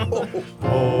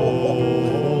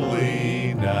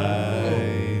 Holy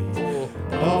night.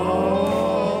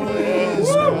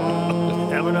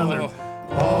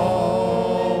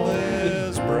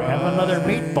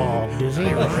 ball,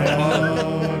 Disney.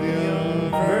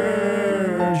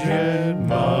 Virgin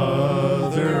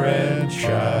Mother and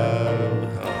Child,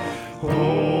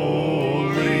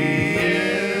 holy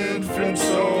infant,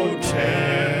 so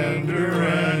tender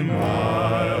and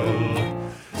mild,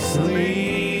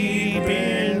 sleep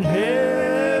in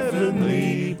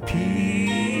heavenly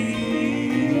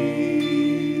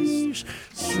peace,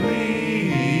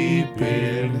 sleep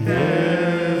in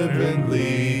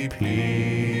heavenly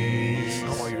peace.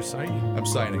 How are you signing? I'm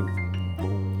signing.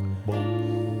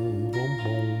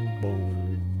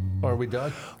 Are we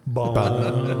done?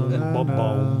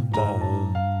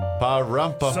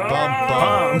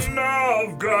 Pa-rum-pa-bum-bum. Son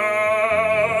of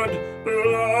God,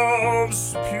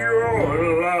 love's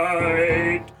pure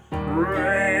light,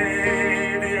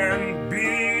 radiant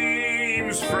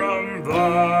beams from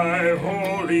thy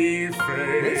holy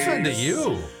face. Listen to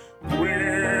you.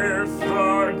 With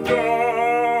the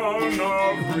dawn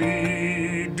of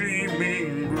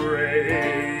redeeming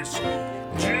grace,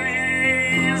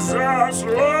 Jesus,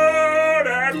 Lord,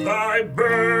 at thy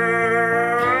birth,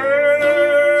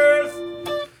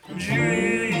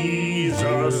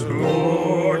 Jesus,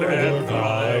 Lord, at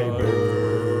thy birth.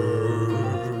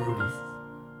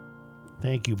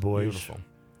 Thank you, boys. Beautiful.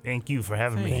 Thank you for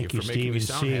having me. Thank you, for making me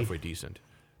Stephen sound C. halfway decent.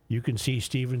 You can see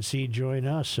Stephen C. join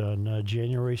us on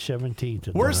January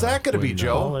 17th. Where's that going to be, Well,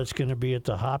 Joe? that's going to be at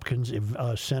the Hopkins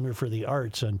Center for the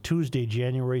Arts on Tuesday,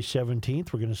 January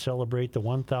 17th. We're going to celebrate the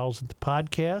 1,000th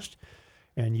podcast.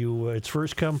 And it's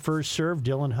first come, first served.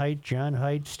 Dylan Height, John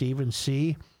Height, Stephen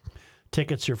C.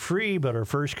 Tickets are free, but are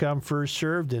first come, first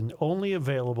served, and only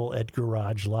available at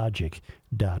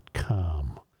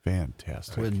GarageLogic.com.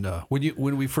 Fantastic.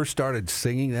 When we first started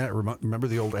singing that, remember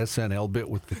the old SNL bit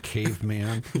with the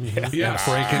caveman? Yeah.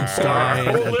 Frankenstein.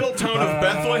 Oh, Little Town of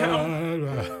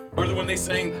Bethlehem. Or when they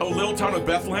sang Oh, Little Town of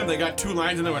Bethlehem, they got two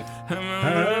lines and they went.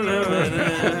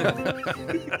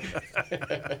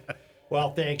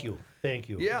 Well, thank you. Thank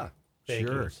you. Yeah. Thank you.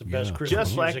 Sure. It's the best Yeah. Christmas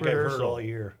Just like music I've heard rehearsal. all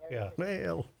year. Yeah.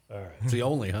 Well, All right. it's the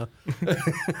only, huh?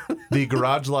 The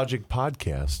Garage Logic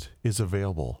podcast is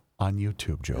available on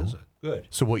YouTube, Joe. Good.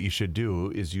 So what you should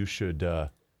do is you should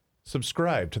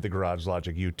subscribe to the Garage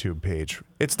Logic YouTube page.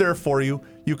 It's there for you.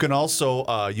 You can also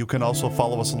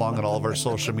follow us along on all of our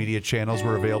social media channels.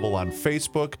 We're available on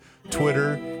Facebook,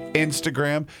 Twitter,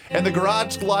 Instagram, and the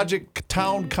Garage Logic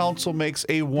Town Council makes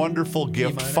a wonderful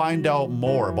gift. Find out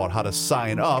more about how to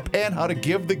sign up and how to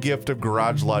give the gift of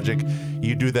Garage Logic.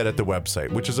 You do that at the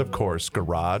website, which is, of course,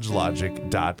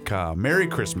 GarageLogic.com. Merry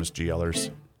Christmas, GLers.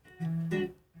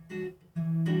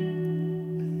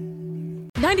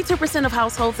 92% of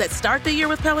households that start the year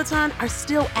with Peloton are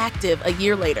still active a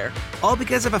year later. All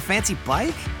because of a fancy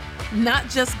bike? Not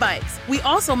just bikes. We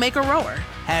also make a rower.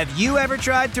 Have you ever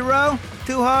tried to row?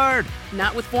 Too hard.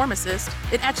 Not with Form Assist.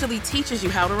 It actually teaches you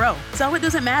how to row. So it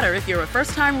doesn't matter if you're a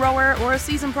first-time rower or a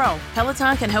seasoned pro.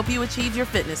 Peloton can help you achieve your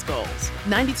fitness goals.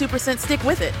 92% stick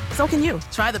with it. So can you.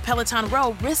 Try the Peloton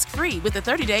Row risk-free with a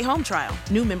 30-day home trial.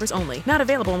 New members only. Not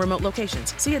available in remote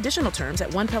locations. See additional terms at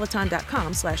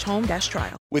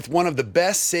onepeloton.com/home-trial. With one of the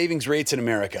best savings rates in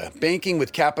America, banking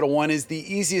with Capital One is the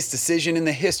easiest decision in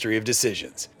the history of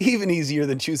decisions. Even easier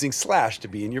than choosing Slash to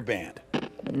be in your band.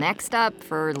 Next up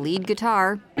for lead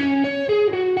guitar.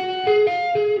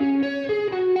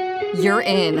 You're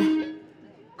in.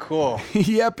 Cool.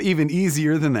 Yep, even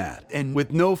easier than that. And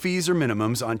with no fees or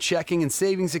minimums on checking and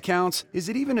savings accounts, is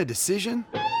it even a decision?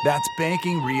 That's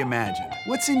banking reimagined.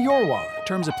 What's in your wallet?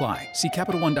 Terms apply. See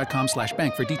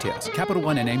CapitalOne.com/bank for details. Capital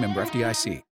One NA, member FDIC.